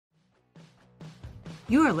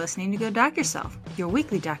You are listening to Go Doc Yourself, your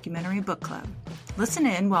weekly documentary book club. Listen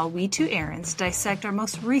in while we two Erins dissect our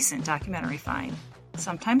most recent documentary find.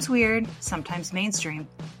 Sometimes weird, sometimes mainstream,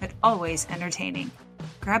 but always entertaining.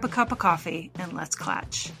 Grab a cup of coffee and let's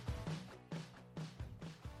clatch.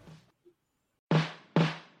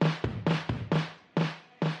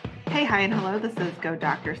 Hey, hi, and hello. This is Go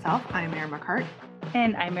Doc Yourself. I'm Erin McCart.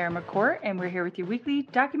 And I'm Erin McCourt, and we're here with your weekly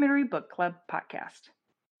documentary book club podcast.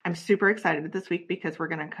 I'm super excited this week because we're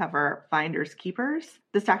going to cover Finders Keepers.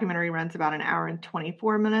 This documentary runs about an hour and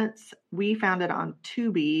 24 minutes. We found it on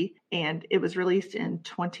Tubi, and it was released in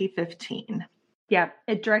 2015. Yeah,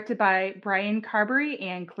 it's directed by Brian Carberry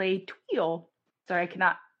and Clay Tweel. Sorry, I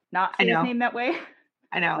cannot not say his name that way.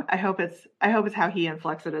 I know. I hope it's how he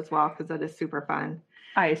inflects it as well, because that is super fun.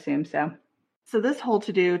 I assume so. So this whole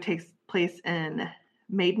to-do takes place in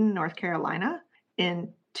Maiden, North Carolina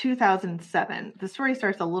in 2007. The story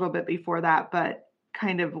starts a little bit before that, but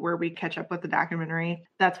kind of where we catch up with the documentary,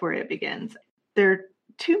 that's where it begins. There are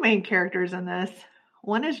two main characters in this.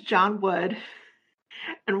 One is John Wood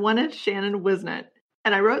and one is Shannon Wisnett.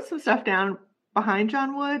 And I wrote some stuff down behind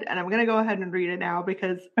John Wood, and I'm going to go ahead and read it now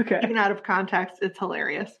because even out of context, it's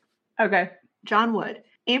hilarious. Okay. John Wood,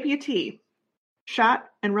 amputee, shot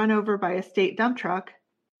and run over by a state dump truck,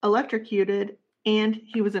 electrocuted, and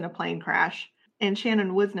he was in a plane crash. And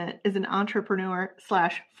Shannon Wisnett is an entrepreneur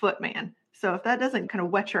 / footman. So if that doesn't kind of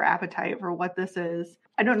whet your appetite for what this is,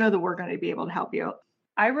 I don't know that we're going to be able to help you.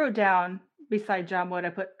 I wrote down, beside John Wood, I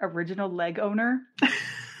put original leg owner.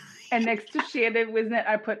 And next to Shannon Wisnett,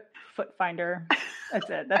 I put foot finder. That's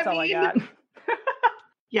it. That's all I got.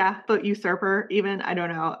 Yeah, foot usurper, even. I don't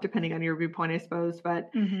know, depending on your viewpoint, I suppose. But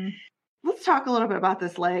let's talk a little bit about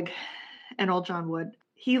this leg and old John Wood.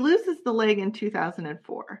 He loses the leg in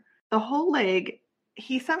 2004. The whole leg,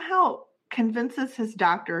 he somehow convinces his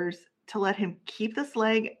doctors to let him keep this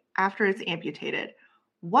leg after it's amputated.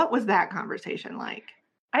 What was that conversation like?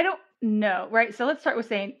 I don't know, right? So let's start with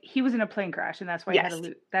saying he was in a plane crash, and that's why he had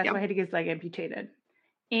to why he had to get his leg amputated.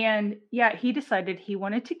 And yeah, he decided he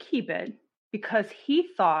wanted to keep it because he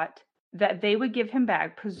thought that they would give him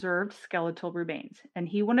back preserved skeletal remains, and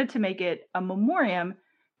he wanted to make it a memoriam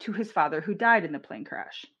to his father who died in the plane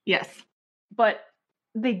crash. Yes. But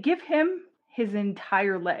they give him his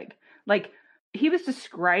entire leg. Like, he was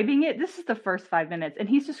describing it. This is the first 5 minutes, and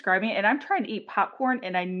he's describing it, and I'm trying to eat popcorn,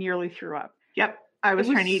 and I nearly threw up. Yep. I was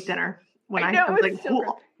trying to eat dinner when I was like,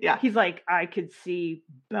 so yeah. He's like, I could see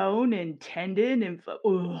bone and tendon and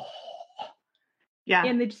yeah.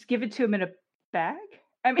 And they just give it to him in a bag.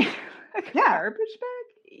 I mean, a garbage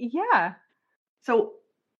bag. Yeah. So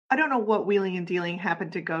I don't know what wheeling and dealing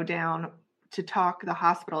happened to go down to talk the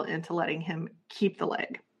hospital into letting him keep the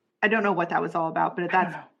leg. I don't know what that was all about, but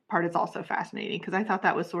that part is also fascinating because I thought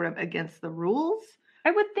that was sort of against the rules.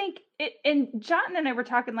 I would think it, and John and I were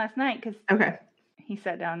talking last night because he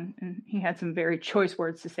sat down and he had some very choice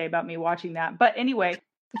words to say about me watching that. But anyway,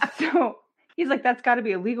 so he's like, that's got to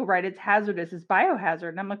be illegal, right? It's hazardous. It's biohazard.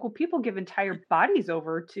 And I'm like, well, people give entire bodies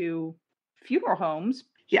over to funeral homes.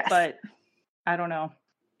 Yes. But I don't know.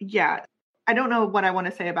 Yeah. I don't know what I want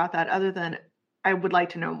to say about that other than I would like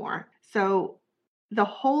to know more. So the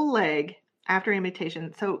whole leg after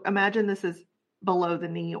amputation. So imagine this is below the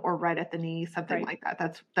knee or right at the knee, something like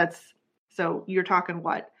that. That's so you're talking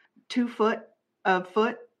what? 2 foot of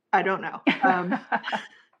foot? I don't know.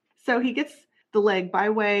 So he gets the leg by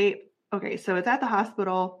way. Okay. So it's at the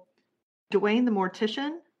hospital. Dwayne, the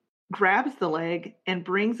mortician, grabs the leg and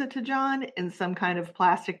brings it to John in some kind of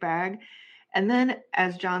plastic bag. And then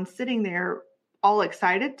as John's sitting there, all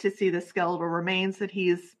excited to see the skeletal remains that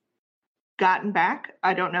he's gotten back,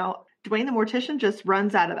 I don't know, Dwayne the mortician just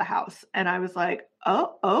runs out of the house. And I was like,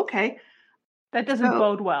 oh, okay. That doesn't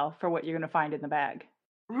bode well for what you're going to find in the bag.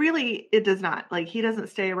 Really, it does not. Like, he doesn't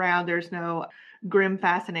stay around. There's no grim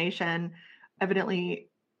fascination. Evidently,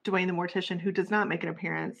 Dwayne the mortician, who does not make an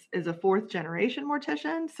appearance, is a 4th generation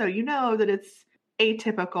mortician. So you know that it's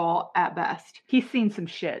atypical at best. He's seen some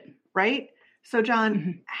shit. Right? So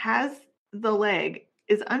John has the leg,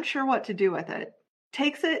 is unsure what to do with it,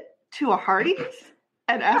 takes it to a Hardee's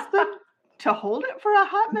and asks them to hold it for a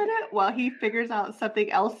hot minute while he figures out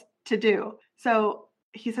something else to do. So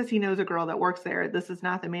he says he knows a girl that works there. This is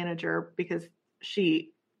not the manager because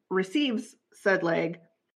she receives said leg,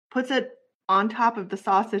 puts it on top of the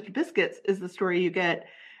sausage biscuits is the story you get.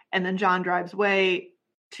 And then John drives away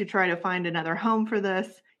to try to find another home for this.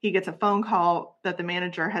 He gets a phone call that the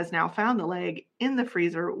manager has now found the leg in the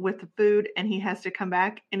freezer with the food, and he has to come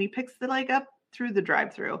back and he picks the leg up through the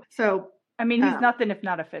drive-thru. So, I mean, he's nothing if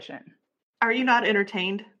not efficient. Are you not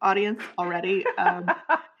entertained, audience, already?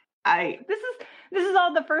 This is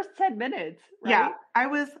all the first 10 minutes, right? Yeah, I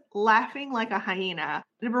was laughing like a hyena.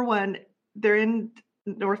 Number one, they're in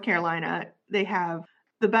North Carolina. They have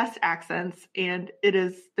the best accents, and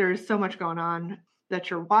there's so much going on that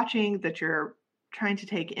you're watching, that you're trying to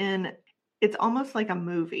take in. It's almost like a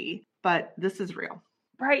movie, but this is real.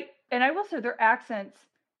 Right. And I will say their accents,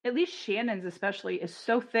 at least Shannon's especially, is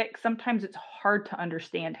so thick, sometimes it's hard to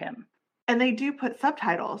understand him. And they do put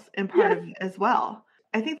subtitles in part of it as well.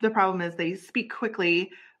 I think the problem is they speak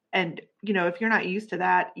quickly, and if you're not used to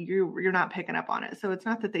that, you're not picking up on it. So it's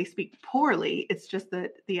not that they speak poorly, it's just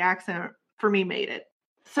that the accent for me made it.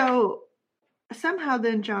 So somehow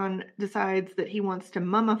then John decides that he wants to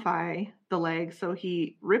mummify the leg, so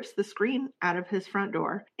he rips the screen out of his front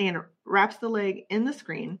door and wraps the leg in the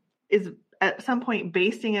screen, is at some point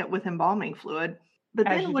basting it with embalming fluid. But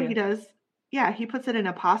then what he does, he puts it in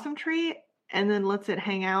a possum tree and then lets it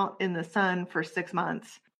hang out in the sun for 6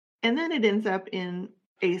 months. And then it ends up in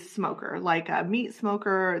a smoker, like a meat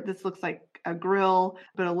smoker. This looks like a grill,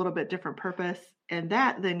 but a little bit different purpose. And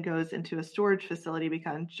that then goes into a storage facility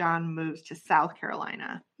because John moves to South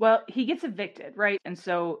Carolina. Well, he gets evicted, right? And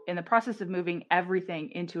so in the process of moving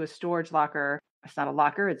everything into a storage locker, it's not a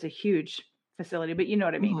locker, it's a huge facility, but you know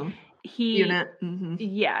what I mean. Mm-hmm. Unit. Mm-hmm.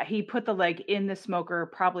 Yeah, he put the leg in the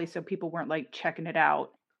smoker probably so people weren't like checking it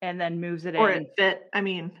out, and then moves it in. Or it fit. I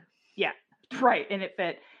mean, yeah, right, and it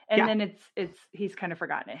fit. And then he's kind of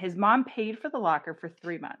forgotten it. His mom paid for the locker for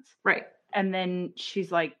 3 months. Right. And then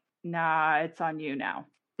she's like, nah, it's on you now.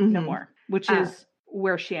 Mm-hmm. No more. Which is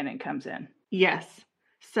where Shannon comes in. Yes.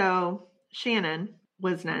 So Shannon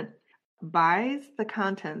Wisnett buys the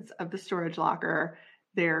contents of the storage locker.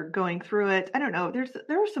 They're going through it. I don't know.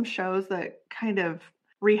 There are some shows that kind of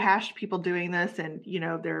rehashed people doing this, and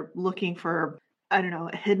they're looking for, I don't know,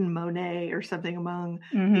 a hidden Monet or something among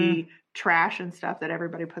the trash and stuff that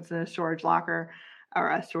everybody puts in a storage locker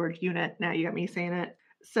or a storage unit. Now you got me saying it.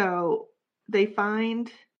 So they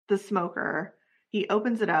find the smoker. He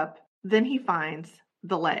opens it up. Then he finds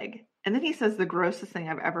the leg. And then he says the grossest thing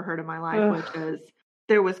I've ever heard in my life, which is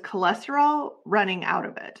there was cholesterol running out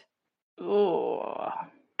of it. Oh.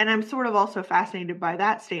 And I'm sort of also fascinated by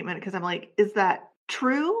that statement because I'm like, is that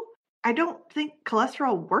true? I don't think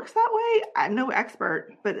cholesterol works that way. I'm no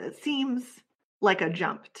expert, but it seems like a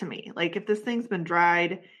jump to me. Like if this thing's been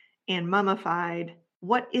dried and mummified,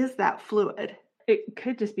 what is that fluid? It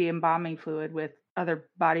could just be embalming fluid with other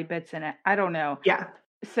body bits in it. I don't know. Yeah.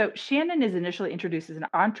 So Shannon is initially introduced as an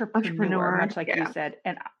entrepreneur, much like you said.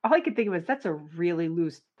 And all I could think of is that's a really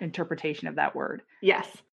loose interpretation of that word. Yes.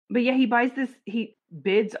 But yeah, he buys this, he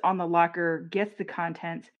bids on the locker, gets the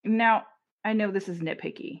contents. Now, I know this is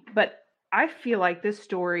nitpicky, but I feel like this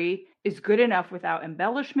story is good enough without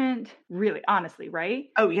embellishment, really, honestly, right?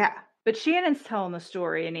 Oh, yeah. But Shannon's telling the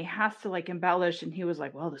story and he has to like embellish. And he was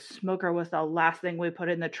like, well, the smoker was the last thing we put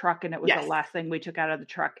in the truck and it was the last thing we took out of the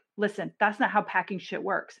truck. Listen, that's not how packing shit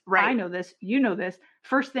works. Right. I know this. You know this.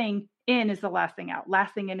 First thing in is the last thing out.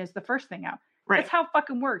 Last thing in is the first thing out. Right. That's how it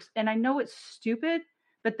fucking works. And I know it's stupid,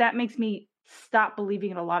 but that makes me stop believing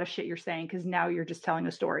in a lot of shit you're saying because now you're just telling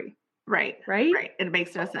a story. Right. Right? Right. It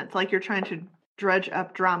makes no sense. Like you're trying to drudge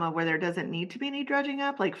up drama where there doesn't need to be any drudging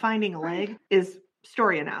up. Like finding a leg is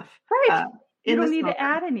story enough. Right. You don't need to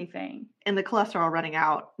add anything. And the cholesterol running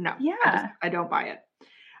out. No. Yeah. I don't buy it.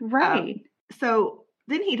 Right. So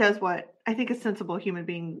then he does what I think a sensible human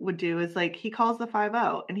being would do is like he calls the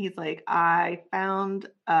 5-0 and he's like, I found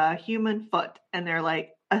a human foot. And they're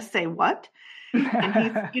like, say what?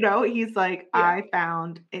 And he's like, I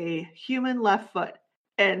found a human left foot.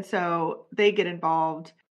 And so they get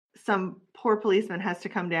involved. Some poor policeman has to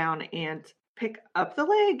come down and pick up the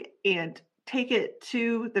leg and take it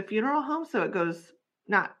to the funeral home. So it goes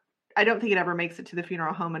I don't think it ever makes it to the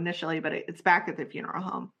funeral home initially, but it's back at the funeral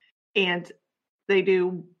home. And they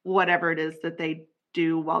do whatever it is that they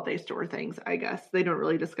do while they store things, I guess. They don't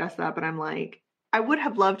really discuss that, but I'm like, I would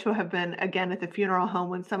have loved to have been again at the funeral home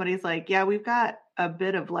when somebody's like, yeah, we've got a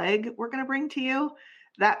bit of leg we're going to bring to you.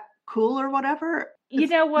 That cool or whatever. You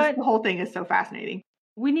know what? The whole thing is so fascinating.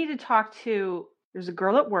 We need to talk to, there's a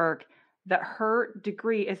girl at work that her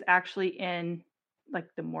degree is actually in like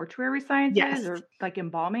the mortuary sciences or like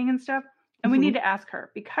embalming and stuff. And we need to ask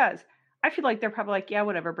her because I feel like they're probably like, yeah,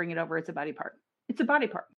 whatever, bring it over. It's a body part. It's a body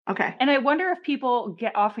part. Okay. And I wonder if people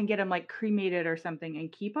often get them like cremated or something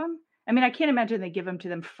and keep them. I mean, I can't imagine they give them to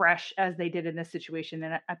them fresh as they did in this situation.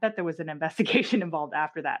 And I bet there was an investigation involved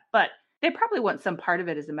after that, but they probably want some part of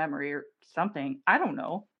it as a memory or something. I don't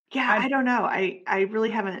know. Yeah, I don't know. I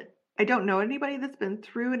really haven't. I don't know anybody that's been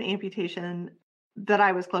through an amputation that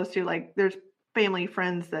I was close to. Like there's family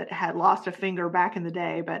friends that had lost a finger back in the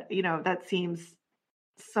day, but that seems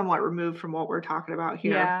somewhat removed from what we're talking about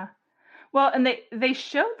here. Yeah. Well, and they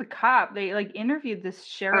showed the cop. They like interviewed this Oh,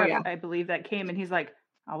 sheriff, yeah. I believe, that came, and he's like,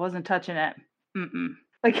 "I wasn't touching it." Mm-mm.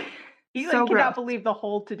 Like he So like cannot gross. believe the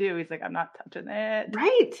whole to do. He's like, "I'm not touching it."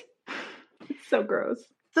 Right. It's so gross.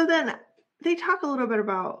 So then they talk a little bit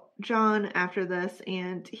about John after this,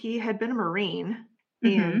 and he had been a Marine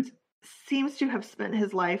and seems to have spent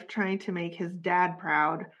his life trying to make his dad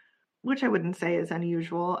proud, which I wouldn't say is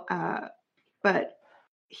unusual. But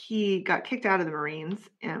he got kicked out of the Marines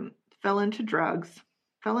and fell into drugs.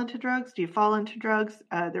 Fell into drugs? Do you fall into drugs?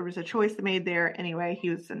 There was a choice made there. Anyway, he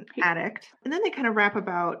was an addict. And then they kind of rap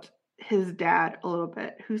about his dad a little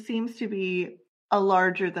bit, who seems to be a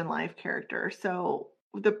larger than life character. So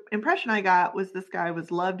the impression I got was this guy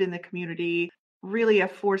was loved in the community, really a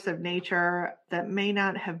force of nature that may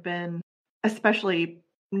not have been especially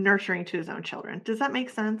nurturing to his own children. Does that make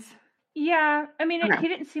sense? Yeah, I mean, Okay. he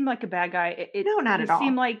didn't seem like a bad guy. No, not He at all.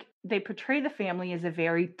 seemed like they portray the family as a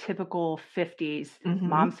very typical 50s.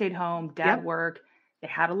 Mom stayed home, dad worked. They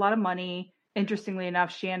had a lot of money. Interestingly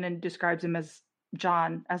enough, Shannon describes him as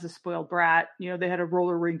John as a spoiled brat. You know, they had a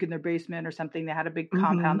roller rink in their basement or something. They had a big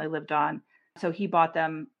compound they lived on. So he bought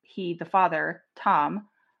them, the father, Tom,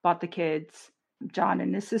 bought the kids, John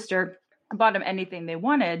and his sister, bought them anything they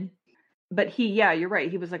wanted. But you're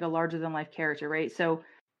right. He was like a larger than life character, right? So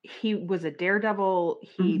he was a daredevil.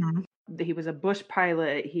 He was a bush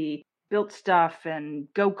pilot. He built stuff and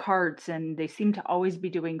go-karts, and they seem to always be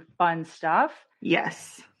doing fun stuff.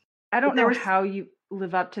 Yes. I don't know how you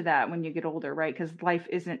live up to that when you get older, right? Because life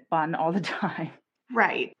isn't fun all the time.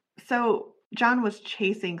 Right. So John was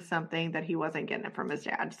chasing something that he wasn't getting it from his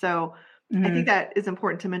dad. So I think that is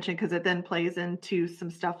important to mention because it then plays into some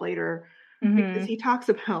stuff later. Because he talks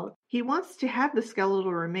about he wants to have the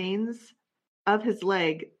skeletal remains of his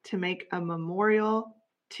leg to make a memorial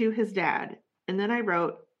to his dad. And then I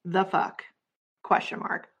wrote, the fuck? ?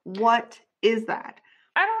 What is that?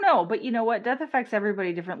 I don't know, but you know what? Death affects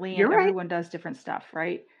everybody differently, and everyone does different stuff,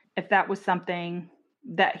 right? If that was something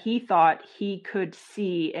that he thought he could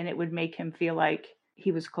see and it would make him feel like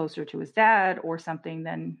he was closer to his dad or something,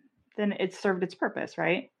 then it served its purpose,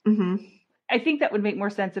 right? I think that would make more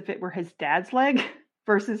sense if it were his dad's leg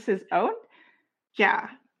versus his own. Yeah.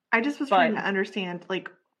 I just was trying to understand, like,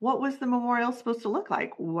 what was the memorial supposed to look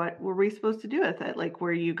like? What were we supposed to do with it? Like,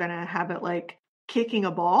 were you going to have it like kicking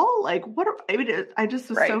a ball? Like, I just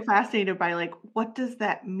was so fascinated by, like, what does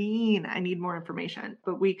that mean? I need more information.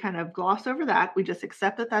 But we kind of gloss over that. We just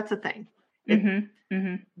accept that that's a thing.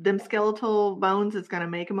 Them skeletal bones is going to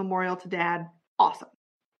make a memorial to dad. Awesome.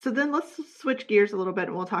 So then let's switch gears a little bit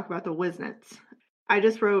and we'll talk about the Wisnets. I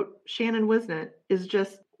just wrote Shannon Wisnet is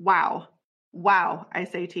just wow. Wow, I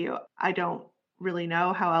say to you. I don't really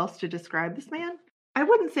know how else to describe this man. I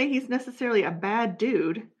wouldn't say he's necessarily a bad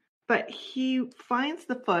dude, but he finds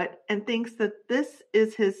the foot and thinks that this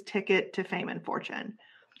is his ticket to fame and fortune.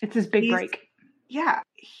 It's his big break. Yeah,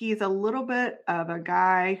 he's a little bit of a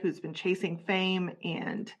guy who's been chasing fame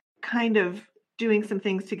and kind of doing some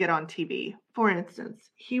things to get on TV. For instance,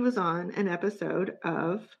 he was on an episode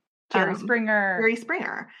of Jerry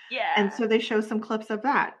Springer. Yeah. And so they show some clips of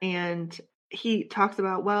that. And he talks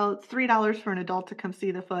about, well, it's $3 for an adult to come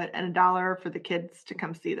see the foot and $1 for the kids to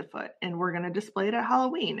come see the foot. And we're going to display it at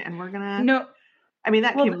Halloween. And we're going to... No. I mean,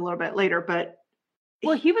 that came a little bit later, but...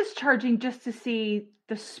 Well, he was charging just to see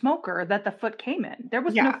the smoker that the foot came in. There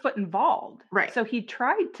was no foot involved. Right. So he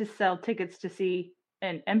tried to sell tickets to see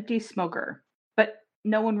an empty smoker. But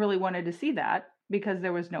no one really wanted to see that because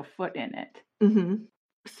there was no foot in it.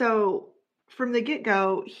 So from the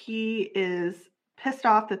get-go, he is pissed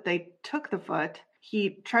off that they took the foot.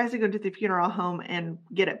 He tries to go to the funeral home and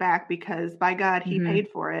get it back because by God, he paid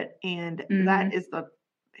for it. And that is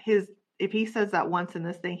if he says that once in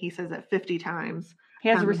this thing, he says it 50 times. He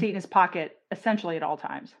has a receipt in his pocket essentially at all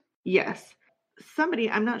times. Yes. Somebody,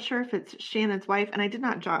 I'm not sure if it's Shannon's wife, and I did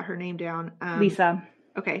not jot her name down. Lisa.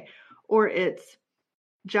 Okay. Or it's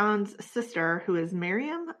John's sister, who is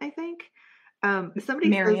Miriam, I think.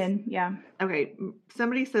 Marion, says, yeah. Okay.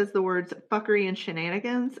 Somebody says the words fuckery and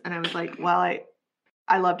shenanigans. And I was like, well,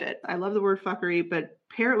 I loved it. I love the word fuckery, but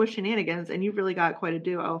pair it with shenanigans and you've really got quite a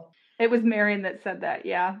duo. It was Marion that said that.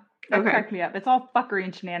 Yeah. That cracked me up. It's all fuckery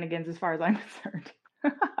and shenanigans as far as I'm concerned.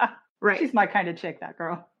 Right. She's my kind of chick, that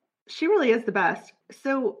girl. She really is the best.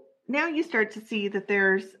 So now you start to see that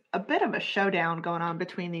there's a bit of a showdown going on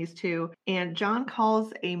between these two. And John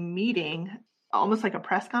calls a meeting, almost like a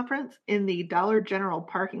press conference, in the Dollar General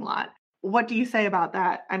parking lot. What do you say about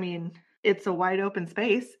that? I mean, it's a wide open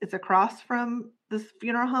space. It's across from this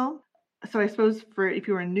funeral home. So I suppose if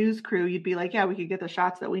you were a news crew, you'd be like, yeah, we could get the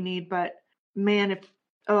shots that we need. But man, if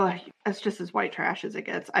Oh, that's just as white trash as it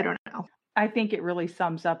gets. I don't know. I think it really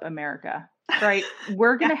sums up America, right?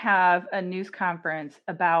 We're going to have a news conference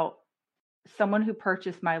about someone who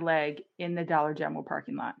purchased my leg in the Dollar General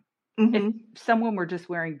parking lot. If someone were just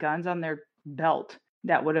wearing guns on their belt,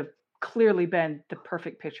 that would have clearly been the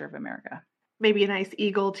perfect picture of America. Maybe a nice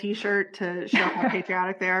eagle t-shirt to show how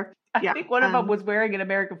patriotic they are. I think one of them was wearing an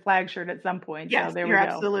American flag shirt at some point. Yes, so there you're we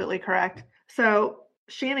go. Absolutely correct. So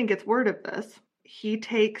Shannon gets word of this. He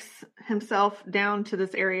takes himself down to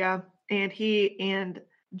this area, and he and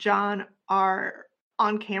John are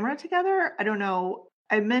on camera together. I don't know.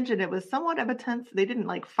 I mentioned it was somewhat of a tense. They didn't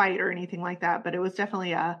like fight or anything like that, but it was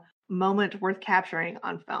definitely a moment worth capturing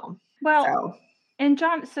on film. Well, and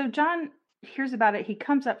John hears about it. He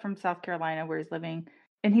comes up from South Carolina where he's living,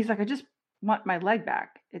 and he's like, I just want my leg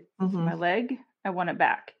back. It's my leg. I want it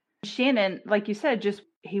back. Shannon, like you said,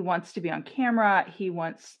 he wants to be on camera. He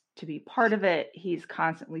wants to be part of it. He's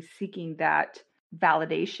constantly seeking that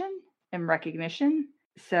validation and recognition.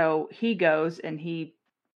 So he goes and he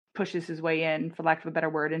pushes his way in, for lack of a better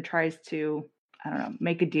word, and tries to, I don't know,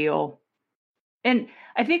 make a deal. And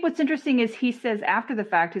I think what's interesting is he says after the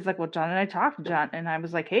fact, he's like, well, John and I talked, John. And I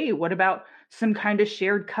was like, hey, what about some kind of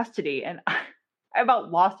shared custody? And I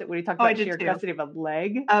about lost it when he talked about shared custody of a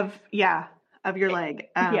leg. Of your leg.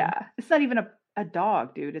 Yeah. It's not even a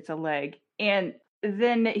dog, dude. It's a leg. And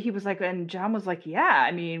then he was like, and John was like, yeah,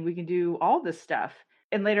 I mean, we can do all this stuff.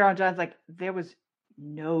 And later on, John's like, there was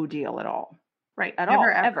no deal at all. Right. At all,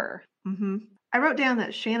 ever. I wrote down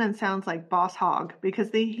that Shannon sounds like Boss Hogg because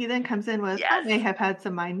he then comes in with, I may have had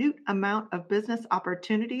some minute amount of business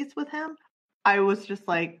opportunities with him. I was just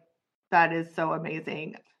like, that is so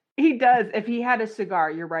amazing. He does. If he had a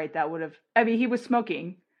cigar, you're right. That would have, I mean, he was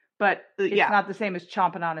smoking, but it's not the same as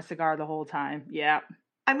chomping on a cigar the whole time. Yeah.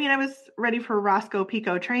 I mean, I was ready for Roscoe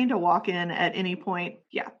Pico Train to walk in at any point.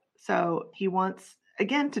 Yeah. So he wants,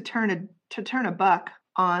 again, to turn a buck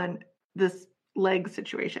on this leg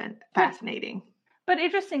situation. Fascinating. But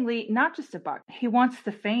interestingly, not just a buck. He wants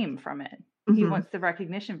the fame from it. He wants the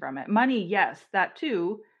recognition from it. Money, yes, that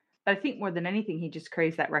too. But I think more than anything, he just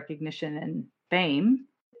craves that recognition and fame.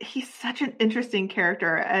 He's such an interesting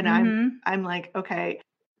character. And I'm like, okay.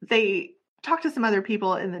 They talk to some other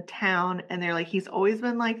people in the town and they're like, he's always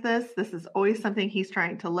been like this. This is always something he's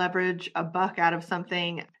trying to leverage a buck out of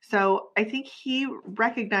something. So I think he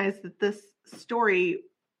recognized that this story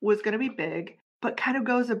was going to be big, but kind of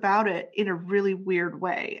goes about it in a really weird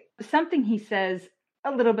way. Something he says a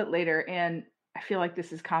little bit later, and I feel like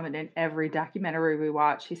this is common in every documentary we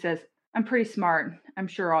watch. He says, I'm pretty smart. I'm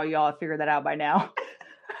sure all y'all have figured that out by now.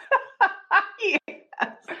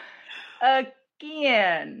 Yes.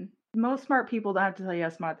 Again, most smart people don't have to tell you how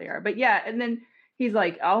smart they are. But yeah, and then he's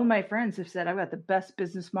like, all my friends have said I've got the best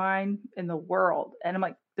business mind in the world. And I'm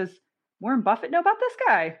like, does Warren Buffett know about this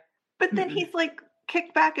guy? But then he's like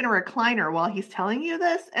kicked back in a recliner while he's telling you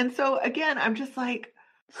this. And so again, I'm just like,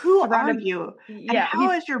 who are you? And how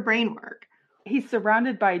does your brain work? He's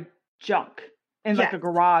surrounded by junk in like a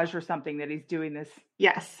garage or something that he's doing this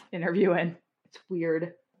interview in. It's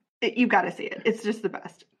weird. You got to see it. It's just the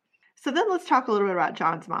best. So then let's talk a little bit about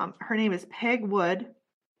John's mom. Her name is Peg Wood.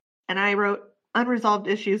 And I wrote unresolved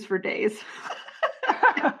issues for days.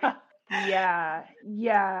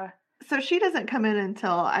 Yeah. So she doesn't come in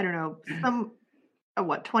until, I don't know,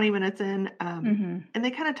 20 minutes in. And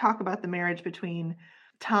they kind of talk about the marriage between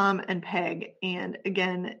Tom and Peg. And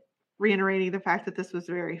again, reiterating the fact that this was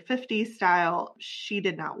very 50s style. She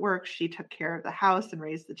did not work. She took care of the house and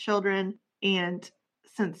raised the children. And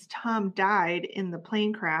since Tom died in the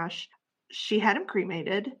plane crash, she had him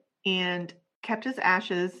cremated and kept his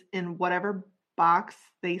ashes in whatever box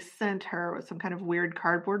they sent her, with some kind of weird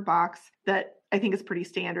cardboard box that I think is pretty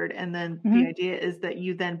standard. And then the idea is that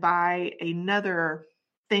you then buy another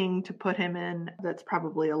thing to put him in that's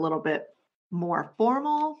probably a little bit more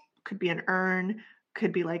formal. Could be an urn,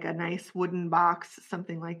 could be like a nice wooden box,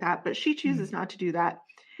 something like that. But she chooses not to do that.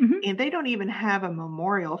 And they don't even have a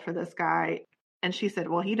memorial for this guy. And she said,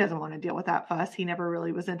 well, he doesn't want to deal with that fuss. He never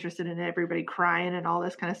really was interested in everybody crying and all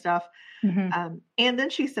this kind of stuff. And then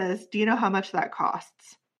she says, do you know how much that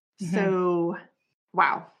costs? So,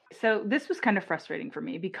 wow. So this was kind of frustrating for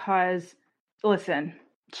me because, listen,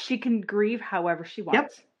 she can grieve however she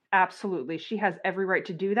wants. Yep. Absolutely. She has every right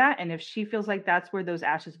to do that. And if she feels like that's where those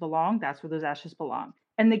ashes belong, that's where those ashes belong.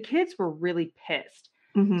 And the kids were really pissed.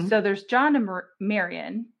 So there's John and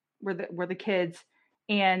Marion were the kids.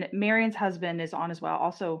 And Marion's husband is on as well,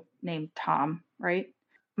 also named Tom, right?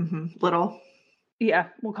 Little. Yeah,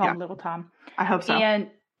 we'll call him Little Tom. I hope so. And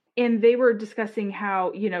And they were discussing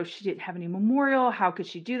how, she didn't have any memorial. How could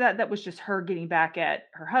she do that? That was just her getting back at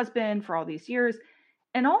her husband for all these years.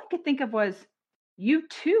 And all I could think of was, you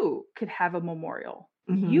too could have a memorial.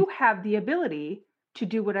 Mm-hmm. You have the ability to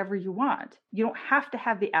do whatever you want. You don't have to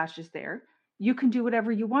have the ashes there. You can do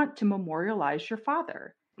whatever you want to memorialize your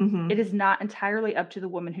father. Mm-hmm. It is not entirely up to the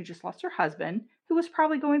woman who just lost her husband, who was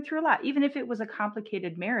probably going through a lot. Even if it was a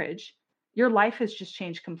complicated marriage, your life has just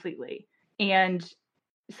changed completely. And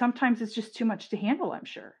sometimes it's just too much to handle, I'm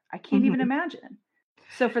sure. I can't even imagine.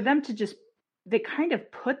 So for them to they kind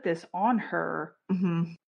of put this on her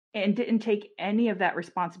and didn't take any of that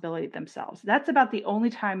responsibility themselves. That's about the only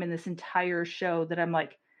time in this entire show that I'm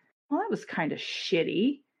like, well, that was kind of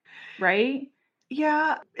shitty, right?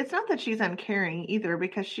 Yeah, it's not that she's uncaring either,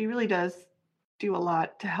 because she really does do a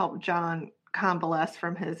lot to help John convalesce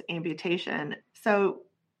from his amputation. So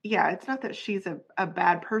yeah, it's not that she's a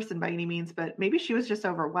bad person by any means, but maybe she was just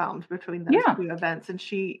overwhelmed between those two events, and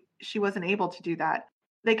she wasn't able to do that.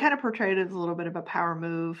 They kind of portrayed it as a little bit of a power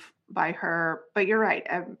move by her, but you're right.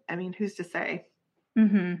 I mean, who's to say?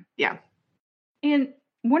 Mm-hmm. Yeah. And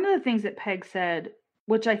one of the things that Peg said,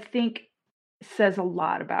 which I think says a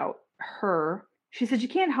lot about her, she said, you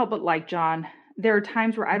can't help but like John. There are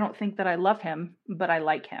times where I don't think that I love him, but I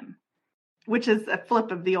like him. Which is a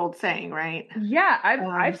flip of the old saying, right? Yeah,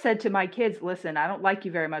 I've said to my kids, listen, I don't like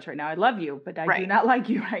you very much right now. I love you, but I do not like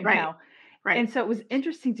you right now. Right. And so it was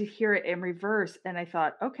interesting to hear it in reverse. And I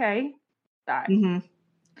thought, okay,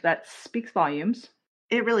 that speaks volumes.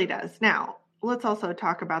 It really does. Now, let's also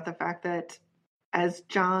talk about the fact that as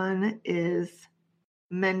John is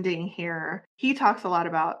mending here, he talks a lot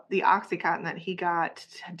about the Oxycontin that he got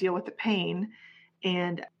to deal with the pain.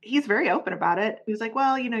 And he's very open about it. He was like,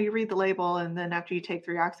 well, you read the label, and then after you take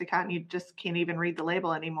 3 Oxycontin, you just can't even read the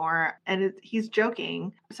label anymore. And he's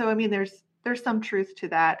joking. So, I mean, there's some truth to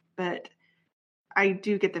that. But I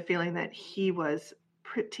do get the feeling that he was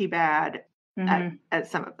pretty bad at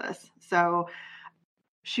some of this. So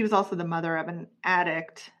she was also the mother of an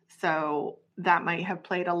addict. So that might have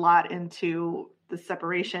played a lot into the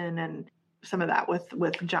separation and some of that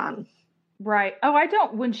with John. Right. Oh, I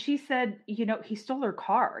don't. When she said, he stole her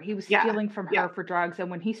car, he was stealing from her for drugs.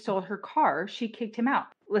 And when he stole her car, she kicked him out.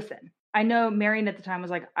 Listen, I know Marion at the time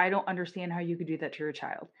was like, I don't understand how you could do that to your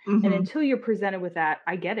child. And until you're presented with that,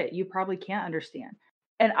 I get it. You probably can't understand.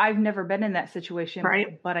 And I've never been in that situation,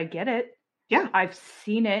 but I get it. Yeah. I've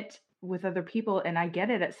seen it with other people, and I get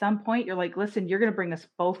it. At some point, you're like, listen, you're going to bring us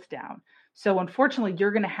both down. So unfortunately,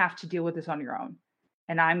 you're going to have to deal with this on your own.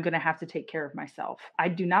 And I'm going to have to take care of myself. I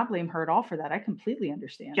do not blame her at all for that. I completely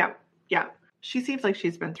understand. Yeah. Yeah. She seems like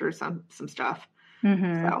she's been through some stuff.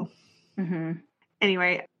 So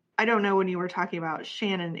anyway, I don't know when you were talking about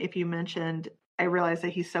Shannon, if you mentioned, I realized that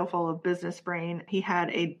he's so full of business brain. He had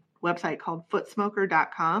a website called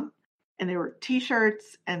footsmoker.com, and there were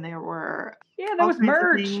t-shirts and there were there was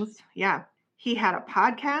merch. Yeah. He had a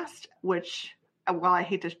podcast, which, while I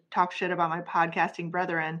hate to talk shit about my podcasting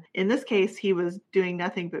brethren, in this case, he was doing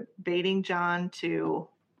nothing but baiting John to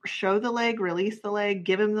show the leg, release the leg,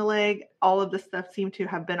 give him the leg. All of this stuff seemed to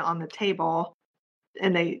have been on the table.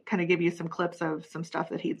 And they kind of give you some clips of some stuff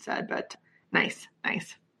that he'd said, but nice.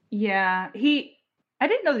 Yeah. I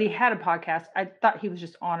didn't know that he had a podcast. I thought he was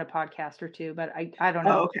just on a podcast or two, but I don't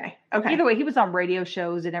know. Oh, okay. Either way, he was on radio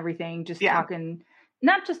shows and everything, just talking,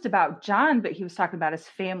 not just about John, but he was talking about his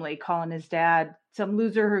family, calling his dad some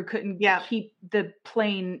loser who couldn't keep the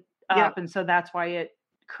plane up. And so that's why it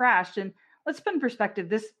crashed. And let's put in perspective,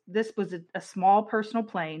 this was a small personal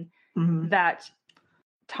plane that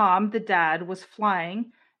Tom, the dad, was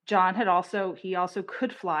flying. John also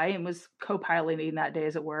could fly and was co-piloting that day,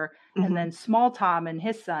 as it were. And then small Tom and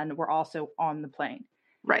his son were also on the plane.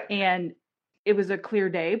 Right. And it was a clear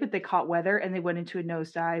day, but they caught weather and they went into a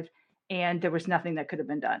nosedive, and there was nothing that could have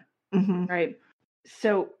been done. Right.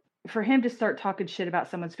 So for him to start talking shit about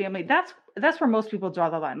someone's family, that's where most people draw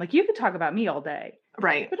the line. Like, you could talk about me all day.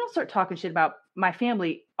 Right. But don't start talking shit about my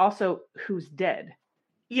family also, who's dead.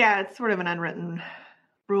 Yeah. It's sort of an unwritten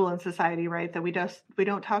rule in society, right? That we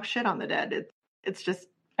don't talk shit on the dead. It's just,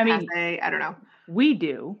 I don't know. We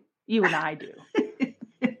do. You and I do.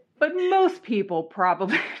 But most people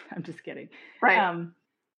probably, I'm just kidding. Right.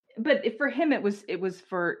 But for him, it was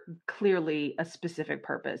for clearly a specific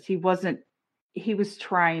purpose. He was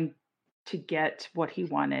trying to get what he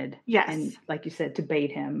wanted. Yes. And like you said, to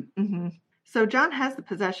bait him. So John has the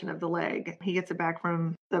possession of the leg. He gets it back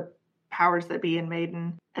from the powers that be in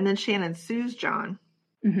Maiden. And then Shannon sues John.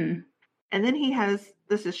 And then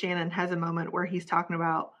Shannon has a moment where he's talking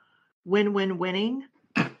about win-win-winning.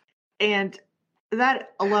 And that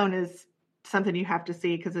alone is something you have to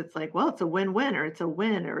see because it's like, well, it's a win-win or it's a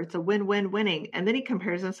win or it's a win-win winning. And then he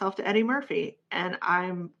compares himself to Eddie Murphy. And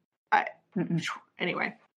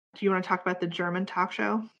anyway, do you want to talk about the German talk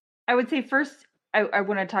show? I would say first, I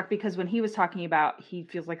want to talk because when he was talking about, he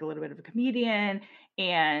feels like a little bit of a comedian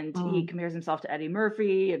and he compares himself to Eddie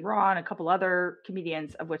Murphy and Ron, a couple other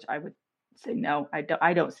comedians, of which I would say, no,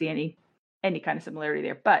 I don't see any kind of similarity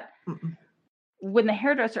there. But when the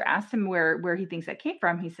hairdresser asked him where he thinks that came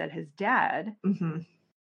from, he said his dad. And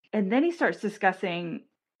then he starts discussing,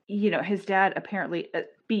 his dad apparently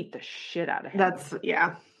beat the shit out of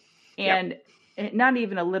him. And not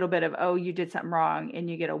even a little bit of, oh, you did something wrong and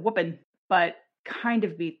you get a whooping, but kind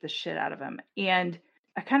of beat the shit out of him. And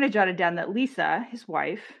I kind of jotted down that Lisa, his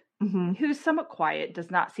wife, who's somewhat quiet, does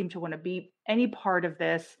not seem to want to be any part of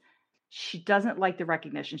this. She doesn't like the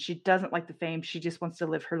recognition. She doesn't like the fame. She just wants to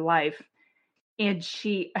live her life. And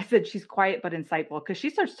I said she's quiet but insightful because she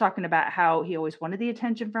starts talking about how he always wanted the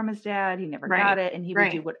attention from his dad. He never got it. And he would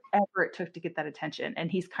do whatever it took to get that attention. And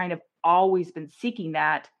he's kind of always been seeking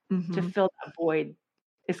that to fill that void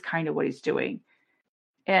is kind of what he's doing.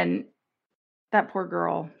 And that poor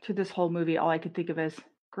girl, through this whole movie, all I could think of is,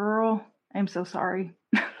 girl, I'm so sorry.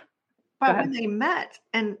 But when they met,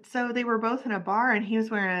 and so they were both in a bar and he was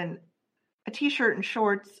wearing a t-shirt and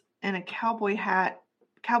shorts and a cowboy hat,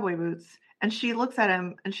 cowboy boots. And she looks at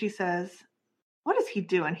him and she says, what is he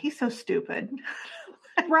doing? He's so stupid.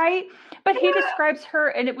 Right. But he describes her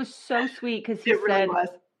and it was so sweet because he said,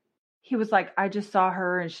 he was like, I just saw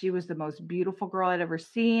her and she was the most beautiful girl I'd ever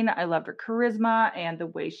seen. I loved her charisma and the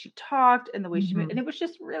way she talked and the way she moved. And it was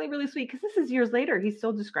just really, really sweet because this is years later. He's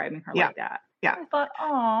still describing her like that. Yeah. I thought,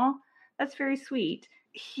 oh, that's very sweet.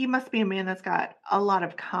 He must be a man that's got a lot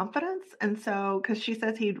of confidence. And so, because she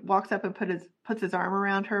says he walks up and puts his arm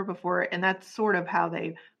around her before, and that's sort of how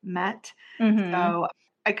they met. So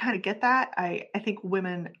I kind of get that. I think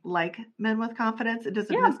women like men with confidence. It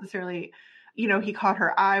doesn't necessarily, he caught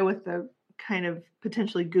her eye with the kind of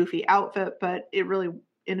potentially goofy outfit, but it really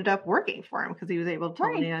ended up working for him because he was able to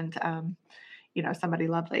land, somebody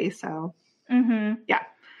lovely. So, yeah.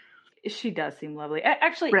 She does seem lovely.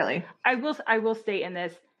 Actually, really, I will state in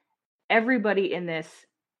this, everybody in this,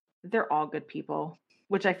 they're all good people,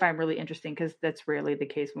 which I find really interesting because that's rarely the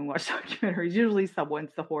case when we watch documentaries. Usually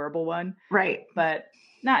someone's the horrible one. Right. But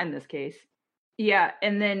not in this case. Yeah.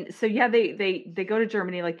 And then, so yeah, they go to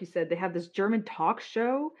Germany. Like you said, they have this German talk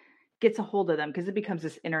show gets a hold of them because it becomes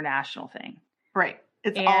this international thing. Right.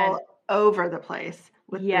 It's all over the place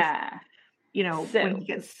with this, when he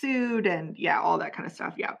gets sued and all that kind of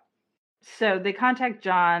stuff. Yeah. So they contact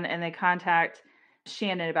John and they contact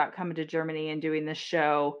Shannon about coming to Germany and doing this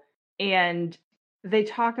show. And they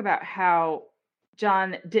talk about how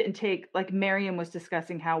John didn't take, like Miriam was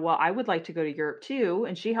discussing how, well, I would like to go to Europe too.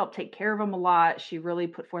 And she helped take care of him a lot. She really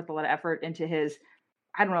put forth a lot of effort into his,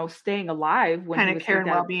 staying alive when kind of care and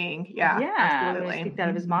well-being. Yeah. Absolutely. When he was kicked out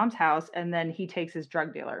of his mom's house and then he takes his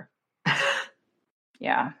drug dealer.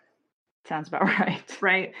 Yeah. Sounds about right.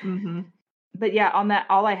 Right. But yeah, on that,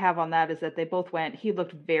 all I have on that is that they both went. He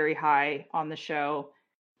looked very high on the show,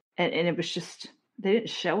 and it was just, they didn't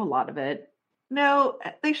show a lot of it. No,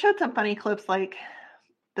 they showed some funny clips, like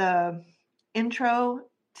the intro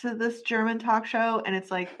to this German talk show, and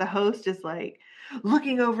it's like the host is like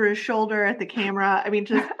looking over his shoulder at the camera. I mean,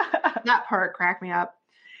 just that part cracked me up.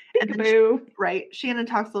 And then Shannon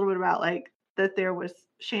talks a little bit about like that there was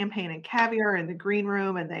champagne and caviar in the green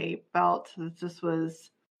room, and they felt that this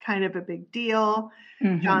was kind of a big deal.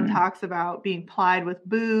 John talks about being plied with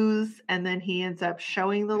booze, and then he ends up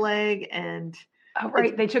showing the leg, and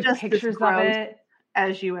they took pictures of it,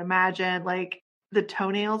 as you imagine. Like the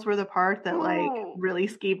toenails were the part that like really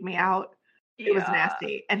skeeved me out. It was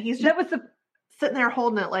nasty, and he's just sitting there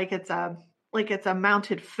holding it like it's a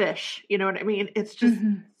mounted fish. You know what I mean? It's just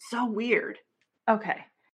so weird. Okay.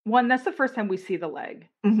 One, that's the first time we see the leg.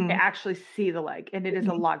 I actually see the leg, and it is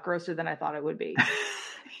a lot grosser than I thought it would be.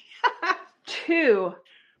 Two,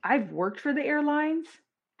 I've worked for the airlines.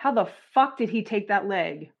 How the fuck did he take that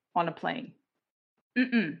leg on a plane?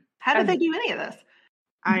 How did they do any of this?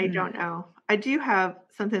 I don't know. I do have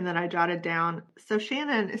something that I jotted down. So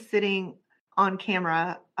Shannon is sitting on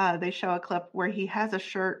camera. They show a clip where he has a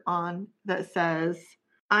shirt on that says,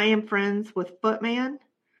 I am friends with Footman.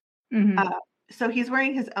 So he's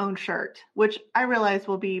wearing his own shirt, which I realize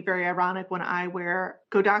will be very ironic when I wear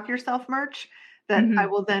Go Doc Yourself merch, that I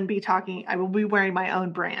will then be wearing my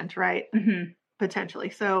own brand, right? Potentially.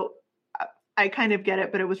 So I kind of get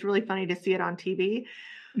it, but it was really funny to see it on TV.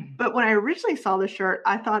 But when I originally saw the shirt,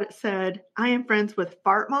 I thought it said, I am friends with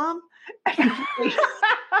Fart Mom.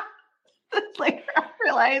 Later, I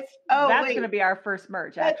realized, oh, that's wait, going to be our first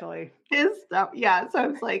merch, actually. his stuff. Yeah. So I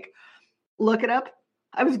was like, look it up.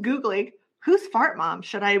 I was Googling, who's Fart Mom?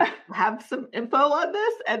 Should I have some info on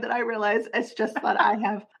this? And then I realized it's just that I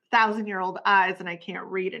have 1,000-year-old eyes and I can't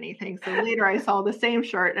read anything. So later I saw the same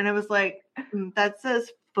shirt and it was like, that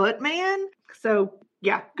says Footman. So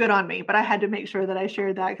yeah, good on me. But I had to make sure that I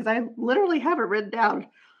shared that because I literally have it written down.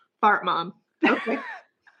 Fart Mom. Okay.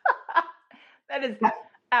 That is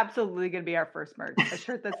absolutely going to be our first merch. A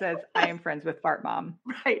shirt that says, I am friends with Fart Mom.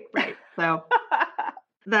 Right. So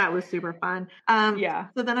that was super fun. Yeah.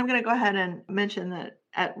 So then I'm going to go ahead and mention that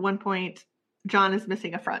at one point, John is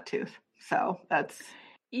missing a front tooth. So that's.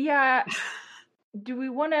 Yeah. Do we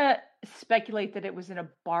want to speculate that it was in a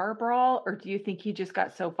bar brawl, or do you think he just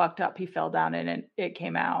got so fucked up he fell down and it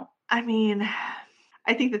came out? I mean,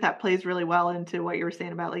 I think that plays really well into what you were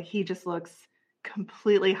saying about like he just looks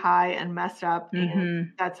completely high and messed up,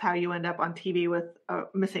 and that's how you end up on TV with a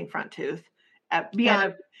missing front tooth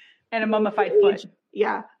beyond and a mummified foot.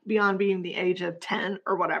 Yeah, beyond being the age of 10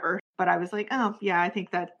 or whatever. But I was like, oh yeah, I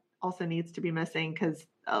think that also needs to be missing because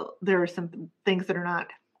there are some things that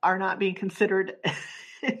are not being considered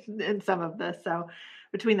in some of this. So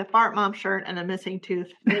between the Fart Mom shirt and the missing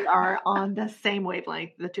tooth, they are on the same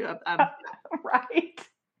wavelength, the two of them. Right.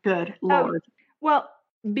 Good Lord. Well,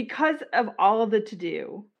 because of all of the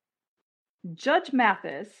to-do, Judge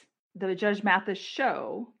Mathis, the Judge Mathis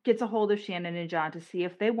show, gets a hold of Shannon and John to see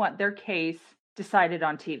if they want their case decided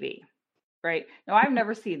on TV. Right? Now, I've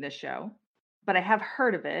never seen this show, but I have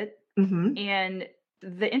heard of it. Mm-hmm. And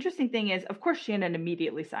the interesting thing is, of course, Shannon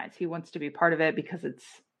immediately signs. He wants to be part of it because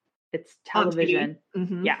it's television.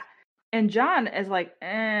 Mm-hmm. Yeah. And John is like,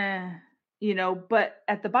 but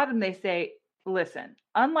at the bottom they say, listen,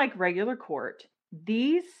 unlike regular court,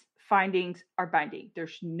 these findings are binding.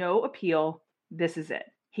 There's no appeal. This is it.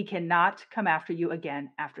 He cannot come after you again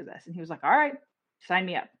after this. And he was like, all right, sign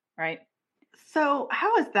me up. Right. So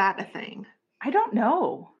how is that a thing? I don't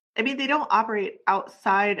know. I mean, they don't operate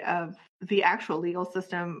outside of the actual legal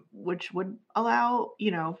system, which would allow,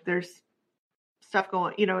 there's stuff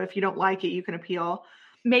going, if you don't like it, you can appeal.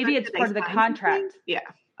 Maybe it's part of the contract. Yeah.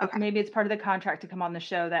 Okay. Maybe it's part of the contract to come on the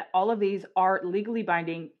show that all of these are legally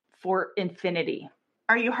binding for infinity.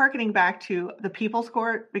 Are you hearkening back to the People's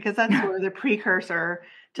Court? Because that's sort of the precursor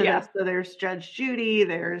to this. So there's Judge Judy,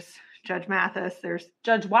 there's Judge Mathis, there's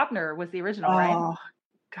Judge Wapner was the original, right? Oh,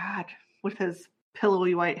 God, with his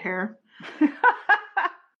pillowy white hair.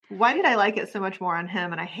 Why did I like it so much more on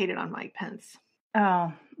him and I hate it on Mike Pence?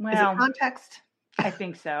 Oh, well. Is it context? I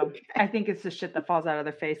think so. Okay. I think it's the shit that falls out of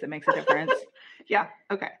their face that makes a difference. Yeah.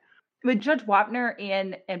 Okay. But Judge Wapner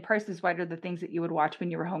and Price is Right are the things that you would watch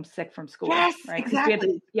when you were homesick from school. Yes, right?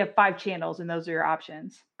 Exactly. You have 5 channels and those are your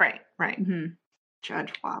options. Right. Mm-hmm.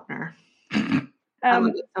 Judge Wapner. I love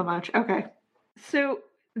it so much. Okay. So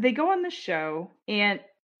they go on the show and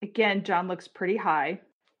again, John looks pretty high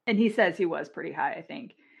and he says he was pretty high, I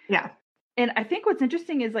think. Yeah. And I think what's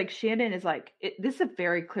interesting is like Shannon is like, this is a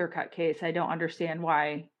very clear-cut case. I don't understand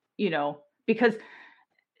why, because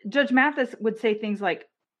Judge Mathis would say things like,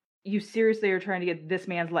 you seriously are trying to get this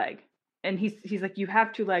man's leg. And he's like, you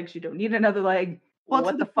have 2 legs. You don't need another leg. Well,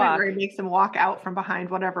 what the fuck? Where he makes him walk out from behind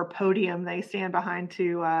whatever podium they stand behind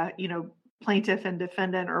to, plaintiff and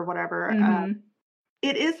defendant or whatever. Mm-hmm.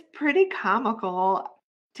 It is pretty comical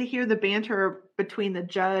to hear the banter between the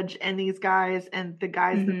judge and these guys and the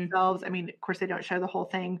guys themselves. I mean, of course, they don't show the whole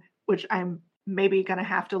thing, which I'm maybe going to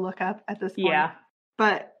have to look up at this point. Yeah.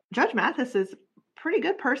 But Judge Mathis is pretty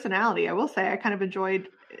good personality. I will say I kind of enjoyed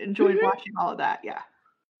watching all of that. Yeah.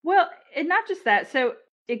 Well, and not just that. So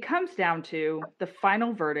it comes down to the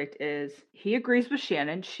final verdict is he agrees with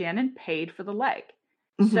Shannon. Shannon paid for the leg.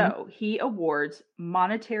 Mm-hmm. So he awards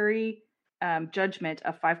monetary judgment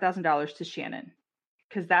of $5,000 to Shannon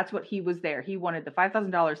because that's what he was there. He wanted the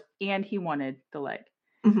 $5,000 and he wanted the leg.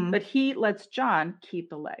 Mm-hmm. But he lets John keep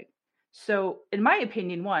the leg. So in my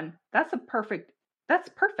opinion, that's perfect.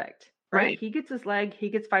 Right? He gets his leg. He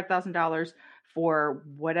gets $5,000 for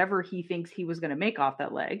whatever he thinks he was going to make off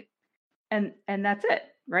that leg. And that's it,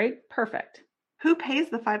 right? Perfect. Who pays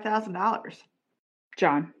the $5,000?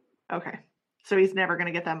 John. Okay. So he's never going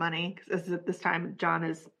to get that money because at this time John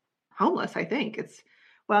is homeless, I think.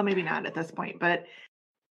 Maybe not at this point, but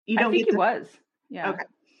I think he was. Yeah. Okay.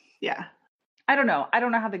 Yeah. I don't know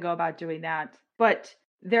how they go about doing that, but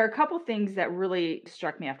there are a couple things that really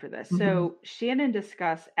struck me after this. Mm-hmm. So Shannon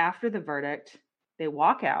discussed after the verdict, they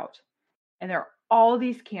walk out and there are all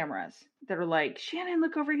these cameras that are like, Shannon,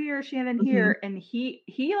 look over here, Shannon here. And he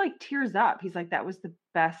like tears up. He's like, that was the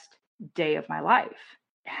best day of my life,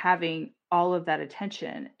 having all of that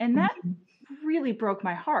attention. And that really broke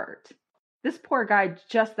my heart. This poor guy,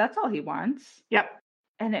 that's all he wants. Yep.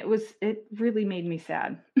 And it really made me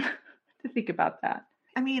sad to think about that.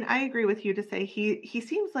 I mean, I agree with you to say he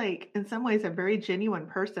seems like in some ways a very genuine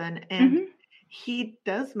person, and he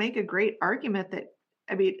does make a great argument that,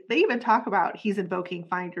 I mean, they even talk about he's invoking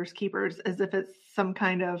finders keepers as if it's some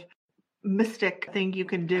kind of mystic thing you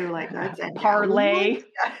can do, like that's a parlay.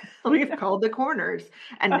 We've called the corners,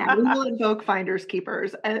 and now we will invoke finders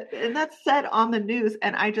keepers, and that's said on the news,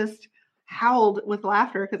 and I just howled with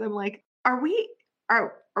laughter because I'm like, are we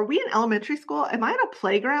in elementary school? Am I in a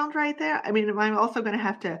playground right there? I mean, am I also going to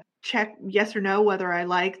have to check yes or no whether I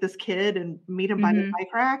like this kid and meet him by the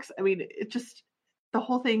bike racks? I mean, the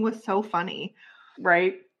whole thing was so funny.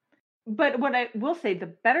 Right. But what I will say,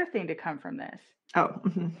 the better thing to come from this,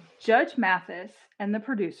 Judge Mathis and the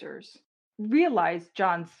producers realized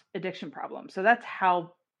John's addiction problem. So that's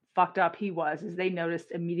how fucked up he was, is they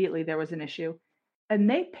noticed immediately there was an issue. And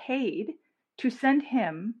they paid to send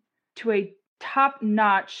him to a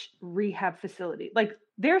top-notch rehab facility. Like,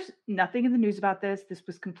 there's nothing in the news about this. This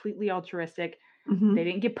was completely altruistic. They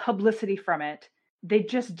didn't get publicity from it. They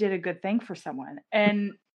just did a good thing for someone.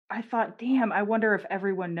 And I thought, damn, I wonder if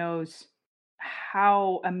everyone knows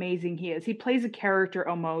how amazing he is. He plays a character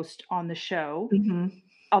almost on the show,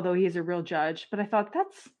 although he is a real judge. But I thought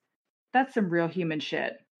that's some real human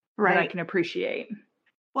shit that I can appreciate.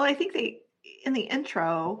 Well, I think in the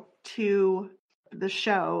intro to the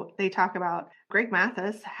show, they talk about Greg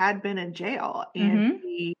Mathis had been in jail, and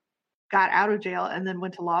he got out of jail and then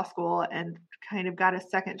went to law school and kind of got a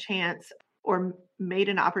second chance, or made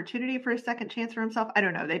an opportunity for a second chance for himself. I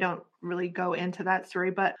don't know. They don't really go into that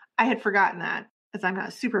story, but I had forgotten that, as I'm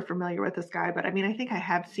not super familiar with this guy. But I mean, I think I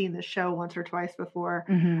have seen the show once or twice before.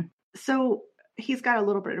 So he's got a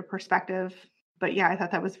little bit of perspective. But yeah, I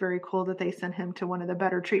thought that was very cool that they sent him to one of the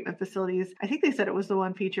better treatment facilities. I think they said it was the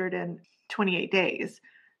one featured in 28 Days,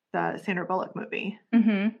 the Sandra Bullock movie.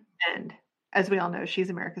 And as we all know, she's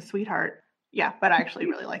America's sweetheart. Yeah, but I actually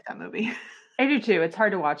really like that movie. I do too. It's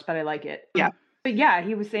hard to watch, but I like it. Yeah. But yeah,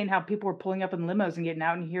 he was saying how people were pulling up in limos and getting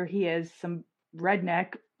out, and here he is, some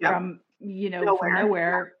redneck from, from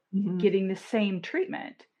nowhere, getting the same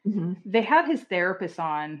treatment. They had his therapist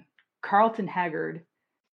on, Carlton Haggard.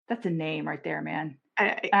 That's a name right there, man.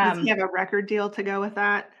 Does he have a record deal to go with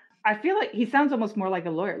that? I feel like he sounds almost more like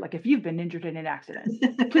a lawyer. Like, if you've been injured in an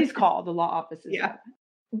accident, please call the law offices. Yeah.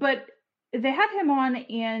 But they had him on,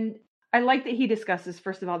 and I like that he discusses,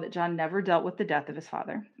 first of all, that John never dealt with the death of his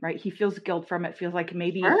father, right? He feels guilt from it, feels like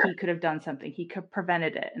maybe he could have done something. He could have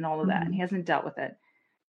prevented it and all of that, and he hasn't dealt with it.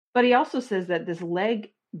 But he also says that this leg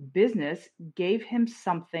business gave him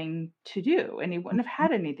something to do, and he wouldn't have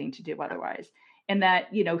had anything to do otherwise. And that,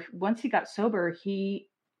 once he got sober, he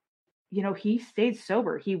stayed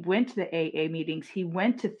sober. He went to the AA meetings. He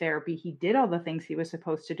went to therapy. He did all the things he was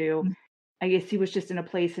supposed to do. I guess he was just in a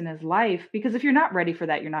place in his life, because if you're not ready for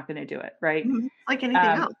that, you're not going to do it. Right. Like anything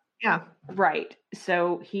else. Yeah. Right.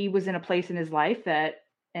 So he was in a place in his life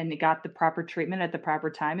and he got the proper treatment at the proper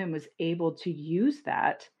time and was able to use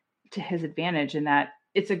that to his advantage. And that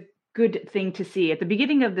it's a good thing to see at the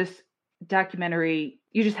beginning of this documentary.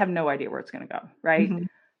 You just have no idea where it's going to go. Right.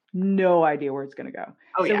 No idea where it's going to go.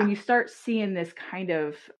 When you start seeing this kind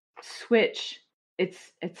of switch,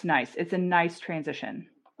 it's nice. It's a nice transition.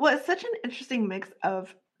 Well, it's such an interesting mix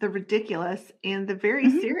of the ridiculous and the very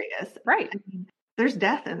serious. Right. I mean, there's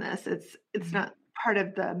death in this. It's not part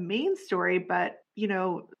of the main story, but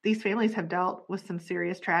these families have dealt with some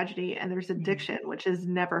serious tragedy, and there's addiction, which is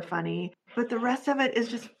never funny. But the rest of it is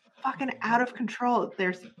just fucking out of control.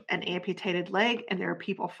 There's an amputated leg, and there are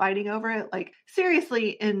people fighting over it, like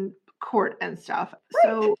seriously, in court and stuff.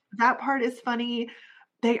 Right. So that part is funny.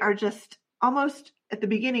 They are just almost at the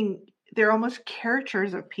beginning, they're almost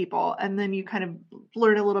caricatures of people. And then you kind of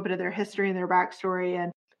learn a little bit of their history and their backstory.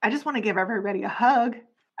 And I just want to give everybody a hug.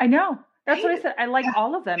 I know. That's what I said. I like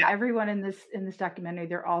all of them. Yeah. Everyone in this documentary,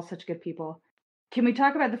 they're all such good people. Can we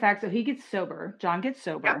talk about the fact that he gets sober? John gets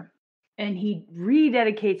sober, and he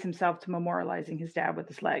rededicates himself to memorializing his dad with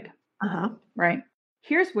his leg. Right.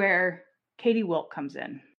 Here's where Katie Wilk comes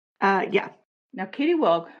in. Now, Katie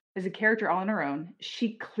Wilk is a character all on her own.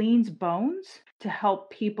 She cleans bones to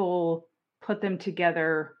help people put them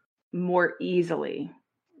together more easily,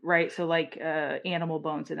 right? So like animal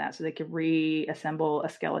bones and that, so they can reassemble a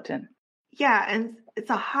skeleton. Yeah, and it's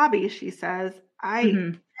a hobby, she says. I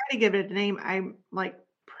try to give it a name. I'm like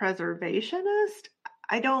preservationist.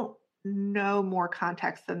 I don't know more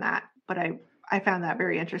context than that, but I found that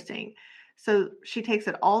very interesting. So she takes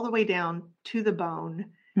it all the way down to the bone.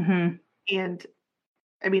 And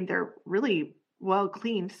I mean, they're really well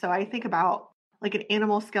cleaned. So I think about like an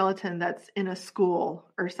animal skeleton that's in a school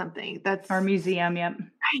or something. That's Our museum, yep. right.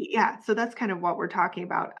 Yeah. So that's kind of what we're talking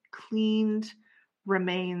about. Cleaned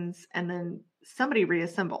remains and then somebody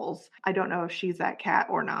reassembles. I don't know if she's that cat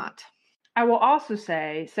or not. I will also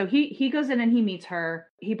say, so he goes in and he meets her.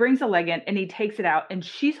 He brings a leg in and he takes it out and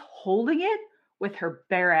she's holding it with her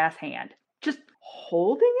bare ass hand. Just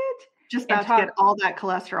holding it. Just about to get all that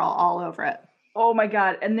cholesterol all over it. Oh my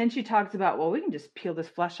God. And then she talks about, well, we can just peel this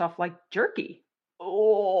flesh off like jerky.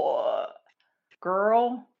 Oh,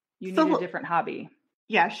 girl, you need a different hobby.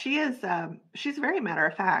 Yeah, she is. She's very matter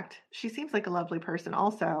of fact. She seems like a lovely person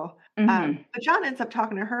also. Mm-hmm. But John ends up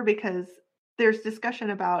talking to her because there's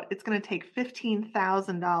discussion about it's going to take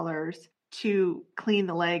 $15,000 to clean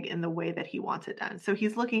the leg in the way that he wants it done. So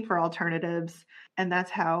he's looking for alternatives. And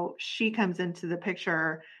that's how she comes into the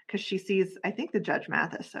picture because she sees, I think, the Judge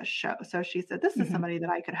Mathis show. So she said, this is somebody that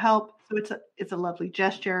I could help. So it's a lovely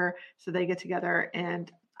gesture. So they get together.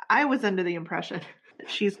 And I was under the impression that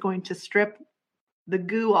she's going to strip the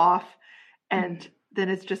goo off and then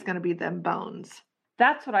it's just going to be them bones.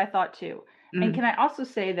 That's what I thought too. And can I also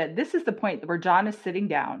say that this is the point where John is sitting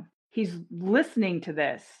down. He's listening to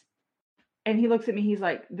this. And he looks at me, he's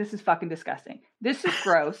like, this is fucking disgusting. This is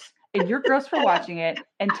gross. And you're gross for watching it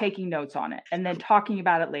and taking notes on it and then talking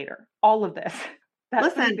about it later. All of this.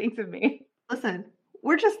 That's what he thinks of me. Listen,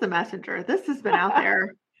 we're just the messenger. This has been out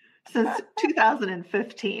there since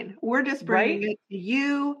 2015. We're just bringing it to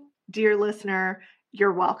you, dear listener.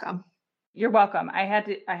 You're welcome. You're welcome. I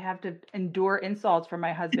have to endure insults from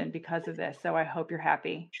my husband because of this. So I hope you're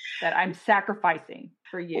happy that I'm sacrificing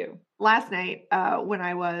for you. Last night, when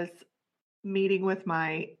I was meeting with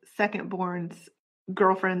my second born's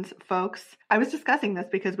girlfriend's folks, I was discussing this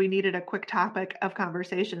because we needed a quick topic of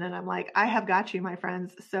conversation. And I'm like, I have got you, my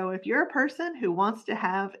friends. So if you're a person who wants to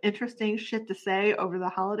have interesting shit to say over the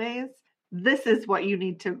holidays, this is what you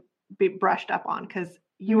need to be brushed up on because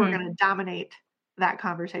you are going to dominate that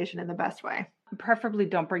conversation in the best way. Preferably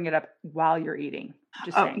don't bring it up while you're eating.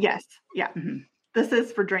 Just saying. Yes. Yeah. This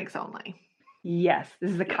is for drinks only. Yes,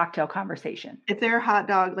 this is a cocktail conversation. If they're hot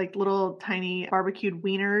dog, like little tiny barbecued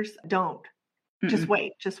wieners, don't. Just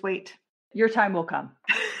wait. Just wait. Your time will come.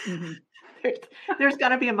 There's got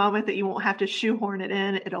to be a moment that you won't have to shoehorn it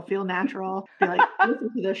in. It'll feel natural. Be like,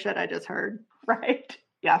 listen to this shit I just heard. Right.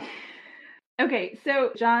 Yeah. Okay,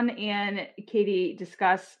 so John and Katie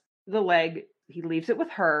discuss the leg. He leaves it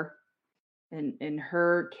with her in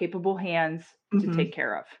her capable hands to take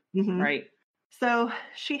care of. Right. So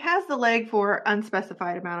she has the leg for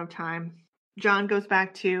unspecified amount of time. John goes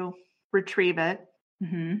back to retrieve it.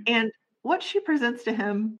 And what she presents to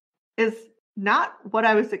him is not what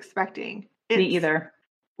I was expecting. Me either.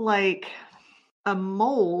 Like a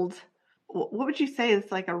mold. What would you say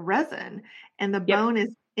is like a resin? And the bone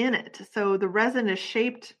is in it. So the resin is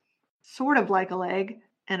shaped sort of like a leg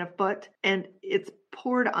and a foot. And it's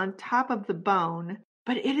poured on top of the bone.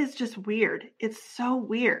 But it is just weird. It's so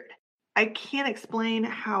weird. I can't explain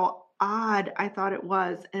how odd I thought it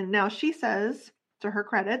was. And now she says, to her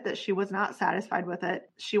credit, that she was not satisfied with it.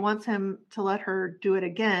 She wants him to let her do it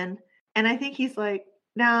again. And I think he's like,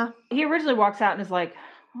 nah. He originally walks out and is like,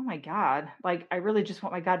 oh my God, like, I really just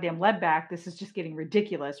want my goddamn leg back. This is just getting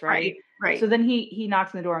ridiculous, right? Right. So then he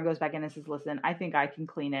knocks on the door and goes back in and says, listen, I think I can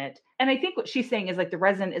clean it. And I think what she's saying is like the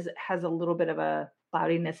resin has a little bit of a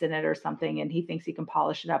cloudiness in it or something. And he thinks he can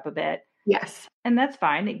polish it up a bit. Yes. And that's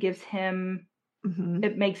fine. It gives him,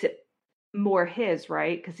 it makes it more his,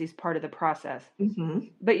 right? Because he's part of the process.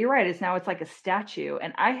 But you're right. It's like a statue.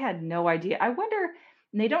 And I had no idea. I wonder,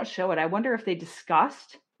 and they don't show it. I wonder if they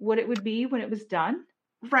discussed what it would be when it was done.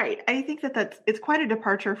 Right. I think it's quite a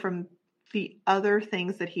departure from the other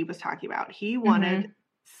things that he was talking about. He wanted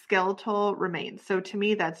skeletal remains. So to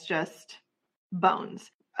me, that's just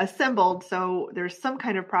bones assembled. So there's some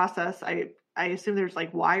kind of process. I assume there's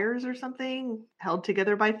like wires or something held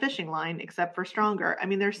together by fishing line, except for stronger. I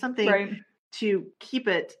mean, there's something to keep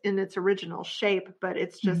it in its original shape, but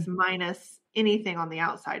it's just minus anything on the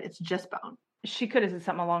outside. It's just bone. She could have said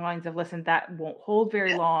something along the lines of, listen, that won't hold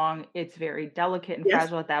very long. It's very delicate and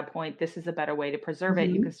fragile at that point. This is a better way to preserve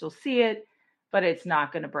it. You can still see it, but it's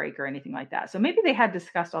not going to break or anything like that. So maybe they had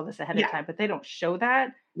discussed all this ahead of time, but they don't show that.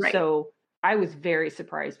 Right. So I was very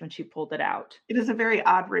surprised when she pulled it out. It is a very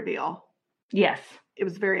odd reveal. Yes. It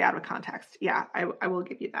was very out of context. Yeah, I will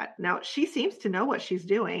give you that. Now, she seems to know what she's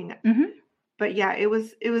doing. But yeah, it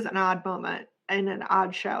was an odd moment and an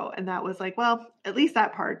odd show. And that was like, well, at least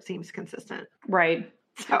that part seems consistent. Right.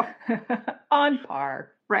 So on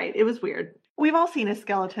par. Right. It was weird. We've all seen a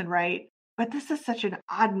skeleton, right? But this is such an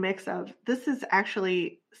odd mix of, this is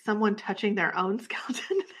actually someone touching their own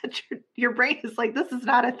skeleton. That your brain is like, this is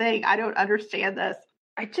not a thing. I don't understand this.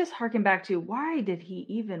 I just harken back to, why did he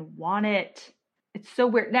even want it? It's so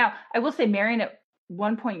weird. Now, I will say Marion at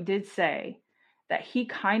one point did say that he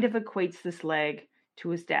kind of equates this leg to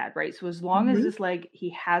his dad, right? So as long as this leg, he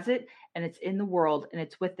has it and it's in the world and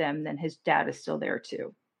it's with them, then his dad is still there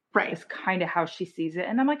too. Right. It's kind of how she sees it.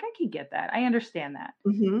 And I'm like, I can get that. I understand that.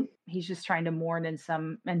 Mm-hmm. He's just trying to mourn in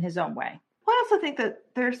his own way. Well, I also think that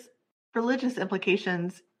there's religious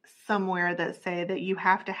implications somewhere that say that you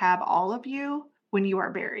have to have all of you when you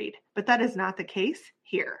are buried. But that is not the case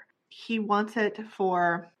here. He wants it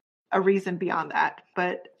for a reason beyond that.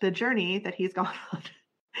 But the journey that he's gone on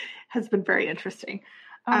has been very interesting.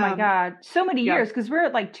 Oh my God. So many years, because we're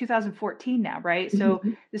at like 2014 now, right? So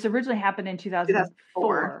this originally happened in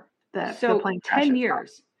 2004. So 10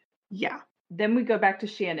 years. Yeah. Then we go back to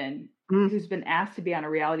Shannon, who's been asked to be on a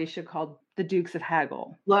reality show called The Dukes of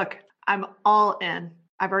Hazzard. Look, I'm all in.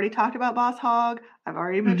 I've already talked about Boss Hogg. I've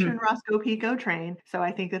already mentioned Roscoe P. Train. So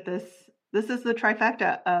I think that this is the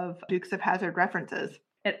trifecta of Dukes of Hazzard references.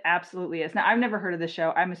 It absolutely is. Now, I've never heard of the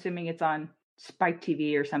show. I'm assuming it's on Spike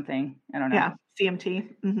TV or something. I don't know. Yeah,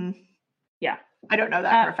 CMT. Mm-hmm. Yeah. I don't know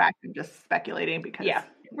that for a fact. I'm just speculating because... Yeah,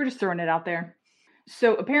 we're just throwing it out there.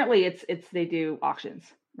 So apparently it's they do auctions,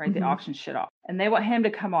 right? They auction shit off. And they want him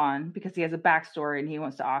to come on because he has a backstory and he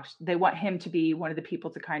wants to auction. They want him to be one of the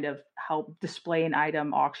people to kind of help display an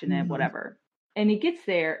item, auction it, whatever. And he gets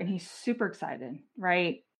there and he's super excited,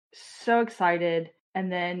 right? So excited.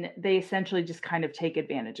 And then they essentially just kind of take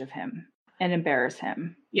advantage of him and embarrass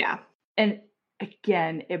him. Yeah. And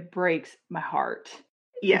again, it breaks my heart.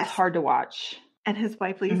 Yes. It's hard to watch. And his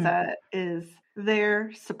wife, Lisa, is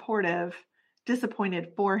there, supportive,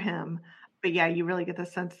 disappointed for him. But yeah, you really get the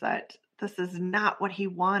sense that this is not what he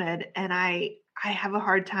wanted. And I have a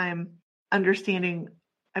hard time understanding.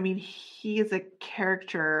 I mean, he is a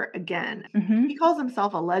character again. He calls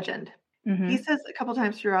himself a legend. He says a couple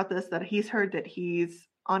times throughout this that he's heard that he's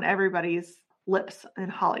on everybody's lips in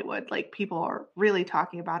Hollywood. Like, people are really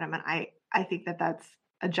talking about him. And I think that that's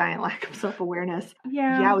a giant lack of self-awareness.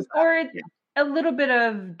 Yeah. Or a little bit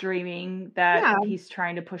of dreaming that he's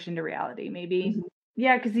trying to push into reality, maybe.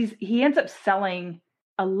 Yeah, because he ends up selling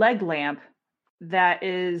a leg lamp that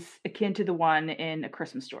is akin to the one in A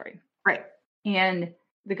Christmas Story. Right. And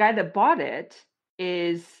the guy that bought it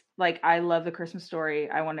is like, I love The Christmas Story.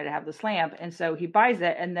 I wanted to have this lamp. And so he buys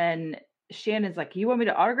it. And then Shannon's like, you want me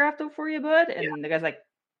to autograph it for you, bud? And the guy's like,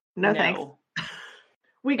 no thanks.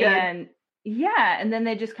 We good. And and then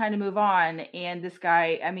they just kind of move on. And this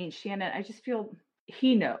guy, I mean, Shannon, I just feel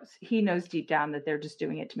he knows deep down that they're just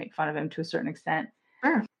doing it to make fun of him to a certain extent.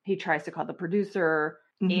 Sure. He tries to call the producer,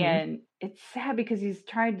 and it's sad because he's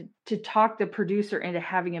trying to talk the producer into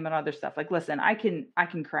having him and other stuff. Like, listen, I can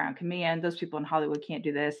cry on command. Those people in Hollywood can't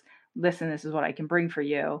do this. Listen, this is what I can bring for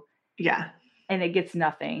you. Yeah. And it gets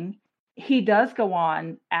nothing. He does go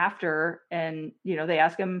on after, and they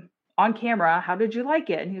ask him on camera, how did you like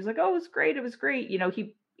it? And he was like, oh, it was great. It was great.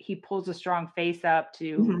 He pulls a strong face up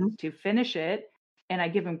to finish it. And I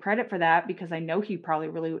give him credit for that because I know he probably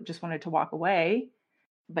really just wanted to walk away,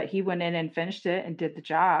 but he went in and finished it and did the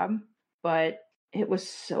job. But it was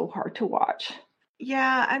so hard to watch.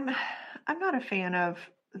 Yeah, I'm not a fan of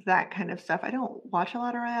that kind of stuff. I don't watch a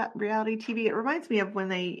lot of reality TV. It reminds me of when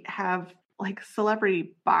they have like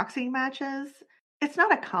celebrity boxing matches. It's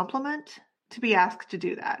not a compliment to be asked to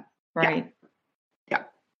do that. Right. Yeah.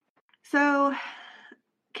 So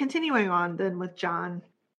continuing on then with John,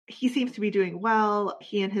 he seems to be doing well.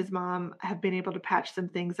 He and his mom have been able to patch some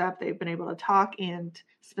things up. They've been able to talk and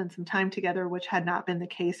spend some time together, which had not been the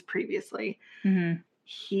case previously.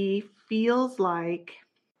 He feels like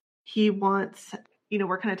he wants,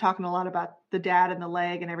 we're kind of talking a lot about the dad and the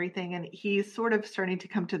leg and everything. And he's sort of starting to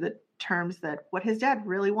come to the terms that what his dad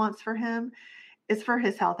really wants for him is for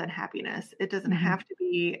his health and happiness. It doesn't have to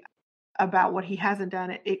be about what he hasn't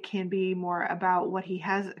done. It can be more about what he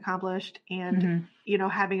has accomplished and,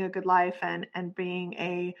 having a good life and being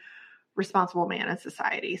a responsible man in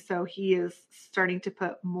society. So he is starting to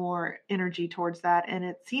put more energy towards that. And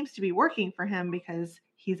it seems to be working for him because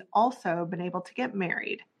he's also been able to get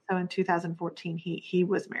married. So in 2014, he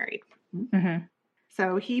was married.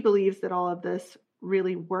 So he believes that all of this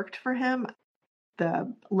really worked for him.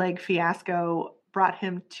 The leg fiasco brought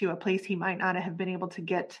him to a place he might not have been able to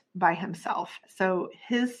get by himself. So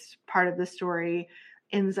his part of the story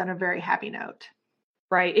ends on a very happy note.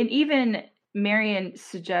 Right. And even Marion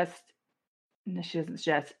suggests, no, she doesn't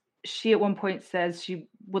suggest, she at one point says she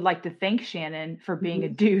would like to thank Shannon for being a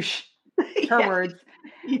douche. Her words.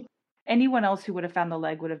 anyone else who would have found the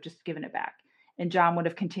leg would have just given it back. And John would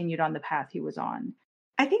have continued on the path he was on.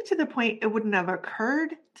 I think to the point it wouldn't have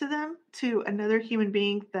occurred to them, to another human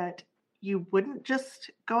being, that you wouldn't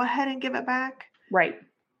just go ahead and give it back. Right.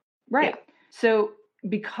 Yeah. So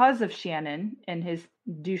because of Shannon and his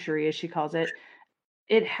douchery, as she calls it,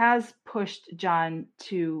 it has pushed John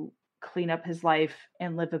to clean up his life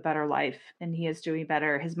and live a better life. And he is doing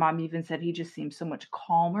better. His mom even said he just seems so much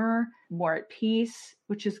calmer, more at peace,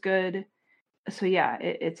 which is good. So yeah,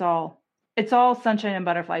 it's all sunshine and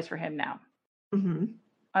butterflies for him now. Mm-hmm.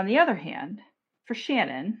 On the other hand, for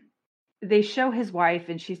Shannon, they show his wife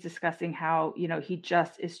and she's discussing how, he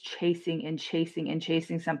just is chasing and chasing and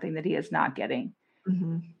chasing something that he is not getting.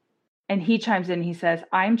 Mm-hmm. And he chimes in, he says,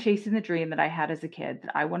 I'm chasing the dream that I had as a kid,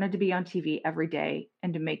 that I wanted to be on TV every day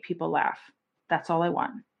and to make people laugh. That's all I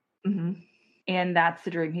want. Mm-hmm. And that's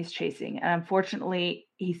the dream he's chasing. And unfortunately,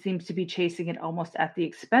 he seems to be chasing it almost at the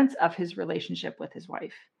expense of his relationship with his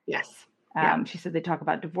wife. Yes. She said they talk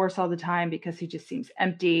about divorce all the time because he just seems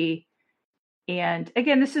empty. And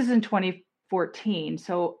again, this is in 2014.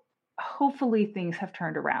 So hopefully things have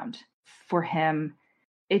turned around for him.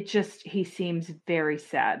 He seems very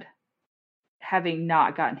sad, having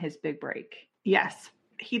not gotten his big break. Yes.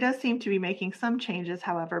 He does seem to be making some changes,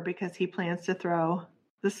 however, because he plans to throw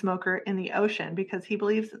the smoker in the ocean because he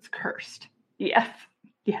believes it's cursed. Yes.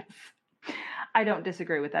 I don't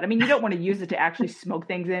disagree with that. I mean, you don't want to use it to actually smoke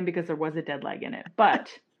things in because there was a dead leg in it, but,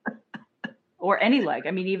 or any leg.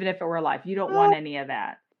 I mean, even if it were alive, you don't want any of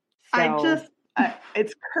that. So,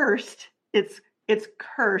 it's cursed. It's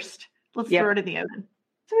cursed. Let's throw it in the oven.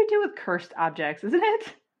 That's what we do with cursed objects, isn't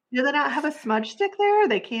it? Do they not have a smudge stick there?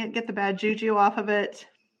 They can't get the bad juju off of it.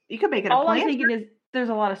 You could make it All I'm thinking is there's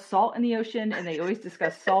a lot of salt in the ocean, and they always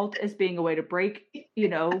discuss salt as being a way to break,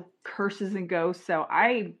 curses and ghosts. So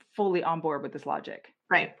I'm fully on board with this logic.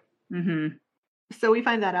 Right. Mm-hmm. So we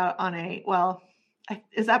find that out on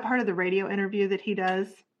is that part of the radio interview that he does?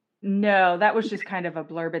 No, that was just kind of a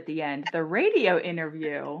blurb at the end. The radio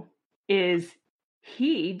interview is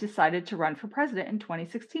he decided to run for president in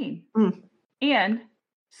 2016. Mm. And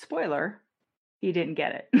spoiler, he didn't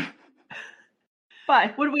get it.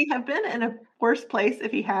 But would we have been in a worse place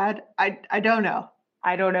if he had? I don't know.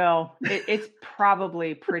 I don't know. It's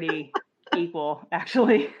probably pretty equal,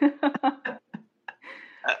 actually.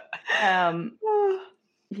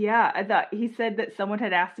 Yeah, I thought he said that someone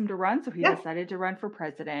had asked him to run, so he decided to run for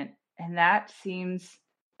president. And that seems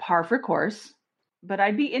par for course. But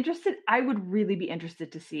I would really be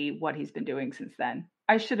interested to see what he's been doing since then.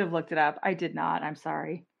 I should have looked it up. I did not. I'm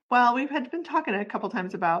sorry. Well, we've been talking a couple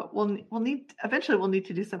times about eventually we'll need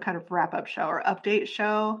to do some kind of wrap-up show or update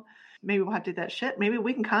show. Maybe we'll have to do that shit. Maybe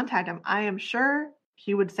we can contact him. I am sure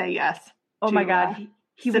he would say yes. Oh my God.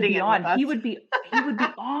 He would be on. He would be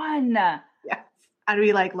on. Yes. I'd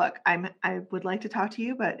be like, look, I would like to talk to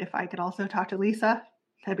you, but if I could also talk to Lisa,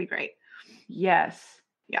 that'd be great. Yes.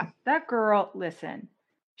 Yeah. That girl, listen,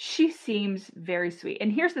 she seems very sweet.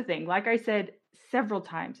 And here's the thing, like I said several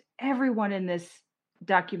times, everyone in this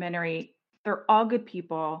documentary, they're all good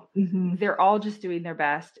people. Mm-hmm. They're all just doing their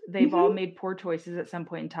best. They've all made poor choices at some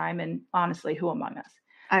point in time. And honestly, who among us?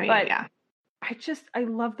 I mean, yeah. I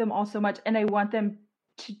love them all so much. And I want them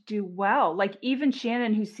to do well. Like even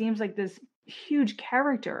Shannon, who seems like this huge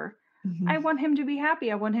character, I want him to be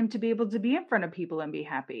happy. I want him to be able to be in front of people and be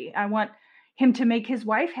happy. I want him to make his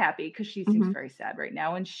wife happy because she seems very sad right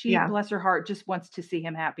now. And she, bless her heart, just wants to see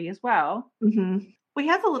him happy as well. Mm-hmm. Well, he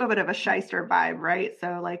has a little bit of a shyster vibe, right?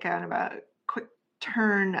 So like kind of a quick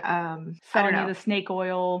turn. Selling you the snake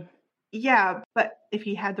oil. Yeah, but if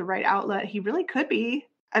he had the right outlet, he really could be.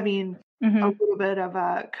 I mean, a little bit of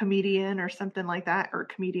a comedian or something like that, or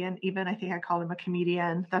comedian even. I think I called him a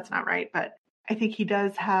comedian. That's not right, but I think he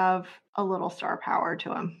does have a little star power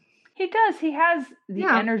to him. He does. He has the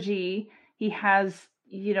energy. He has,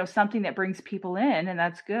 something that brings people in, and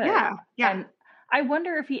that's good. Yeah. And I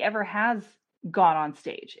wonder if he ever has gone on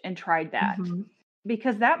stage and tried that,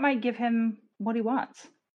 because that might give him what he wants.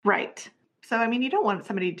 Right. So, I mean, you don't want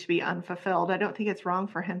somebody to be unfulfilled. I don't think it's wrong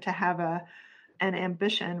for him to have an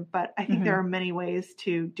ambition, but I think there are many ways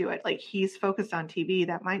to do it. Like he's focused on TV.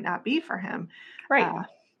 That might not be for him. Right.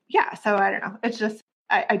 So I don't know. It's just,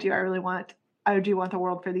 I do want the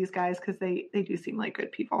world for these guys because they do seem like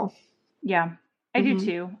good people. Yeah, I do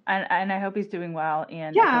too. And I hope he's doing well.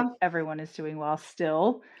 And I hope everyone is doing well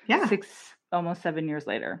still. Yeah. Almost 7 years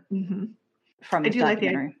later from the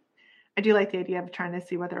documentary. I do like the idea of trying to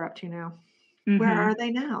see what they're up to now. Where are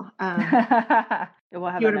they now? We'll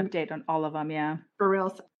have an update on all of them. Yeah. For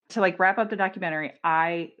real. To wrap up the documentary,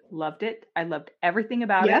 I loved it. I loved everything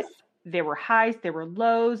about it. There were highs, there were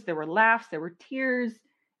lows, there were laughs, there were tears.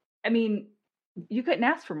 I mean, you couldn't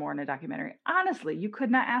ask for more in a documentary. Honestly, you could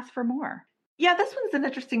not ask for more. Yeah, this one's an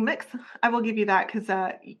interesting mix. I will give you that because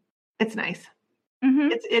it's nice. Mm-hmm.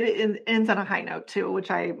 It ends on a high note too,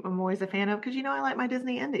 which I am always a fan of because I like my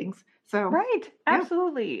Disney endings. So right, yeah.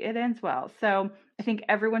 Absolutely, it ends well. So I think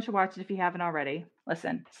everyone should watch it if you haven't already.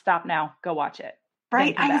 Listen, stop now, go watch it.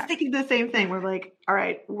 Right, I was thinking the same thing. We're like, all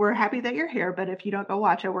right, we're happy that you're here, but if you don't go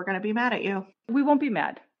watch it, we're going to be mad at you. We won't be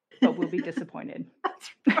mad, but we'll be disappointed. That's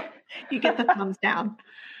right. You get the thumbs down.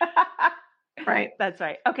 Right. That's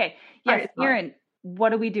right. Okay. Yes, Erin,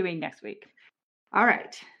 what are we doing next week? All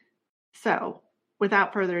right. So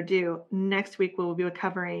without further ado, next week we'll be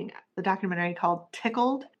covering the documentary called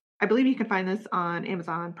Tickled. I believe you can find this on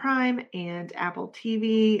Amazon Prime and Apple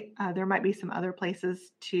TV. There might be some other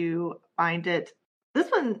places to find it. This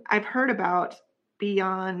one I've heard about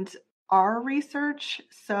beyond our research,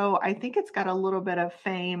 so I think it's got a little bit of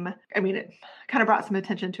fame. I mean, it kind of brought some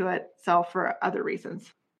attention to itself for other reasons.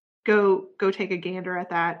 Go take a gander at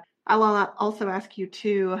that. I'll also ask you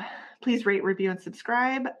to please rate, review, and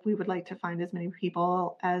subscribe. We would like to find as many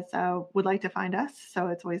people as would like to find us, so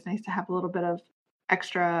it's always nice to have a little bit of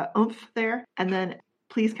extra oomph there. And then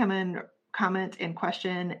please come in, comment and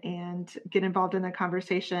question and get involved in the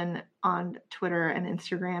conversation on Twitter and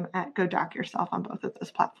Instagram at Go Doc Yourself on both of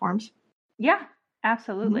those platforms. Yeah,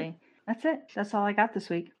 absolutely. Mm-hmm. That's it. That's all I got this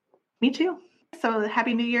week. Me too. So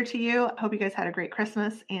Happy New Year to you. I hope you guys had a great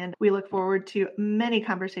Christmas, and we look forward to many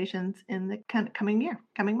conversations in the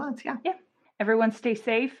coming months. Yeah. Yeah. Everyone stay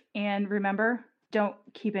safe, and remember, don't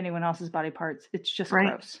keep anyone else's body parts. It's just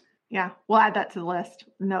gross. Yeah. We'll add that to the list.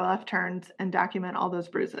 No left turns and document all those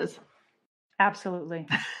bruises. Absolutely.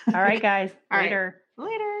 All right, guys. Later.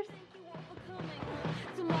 Later.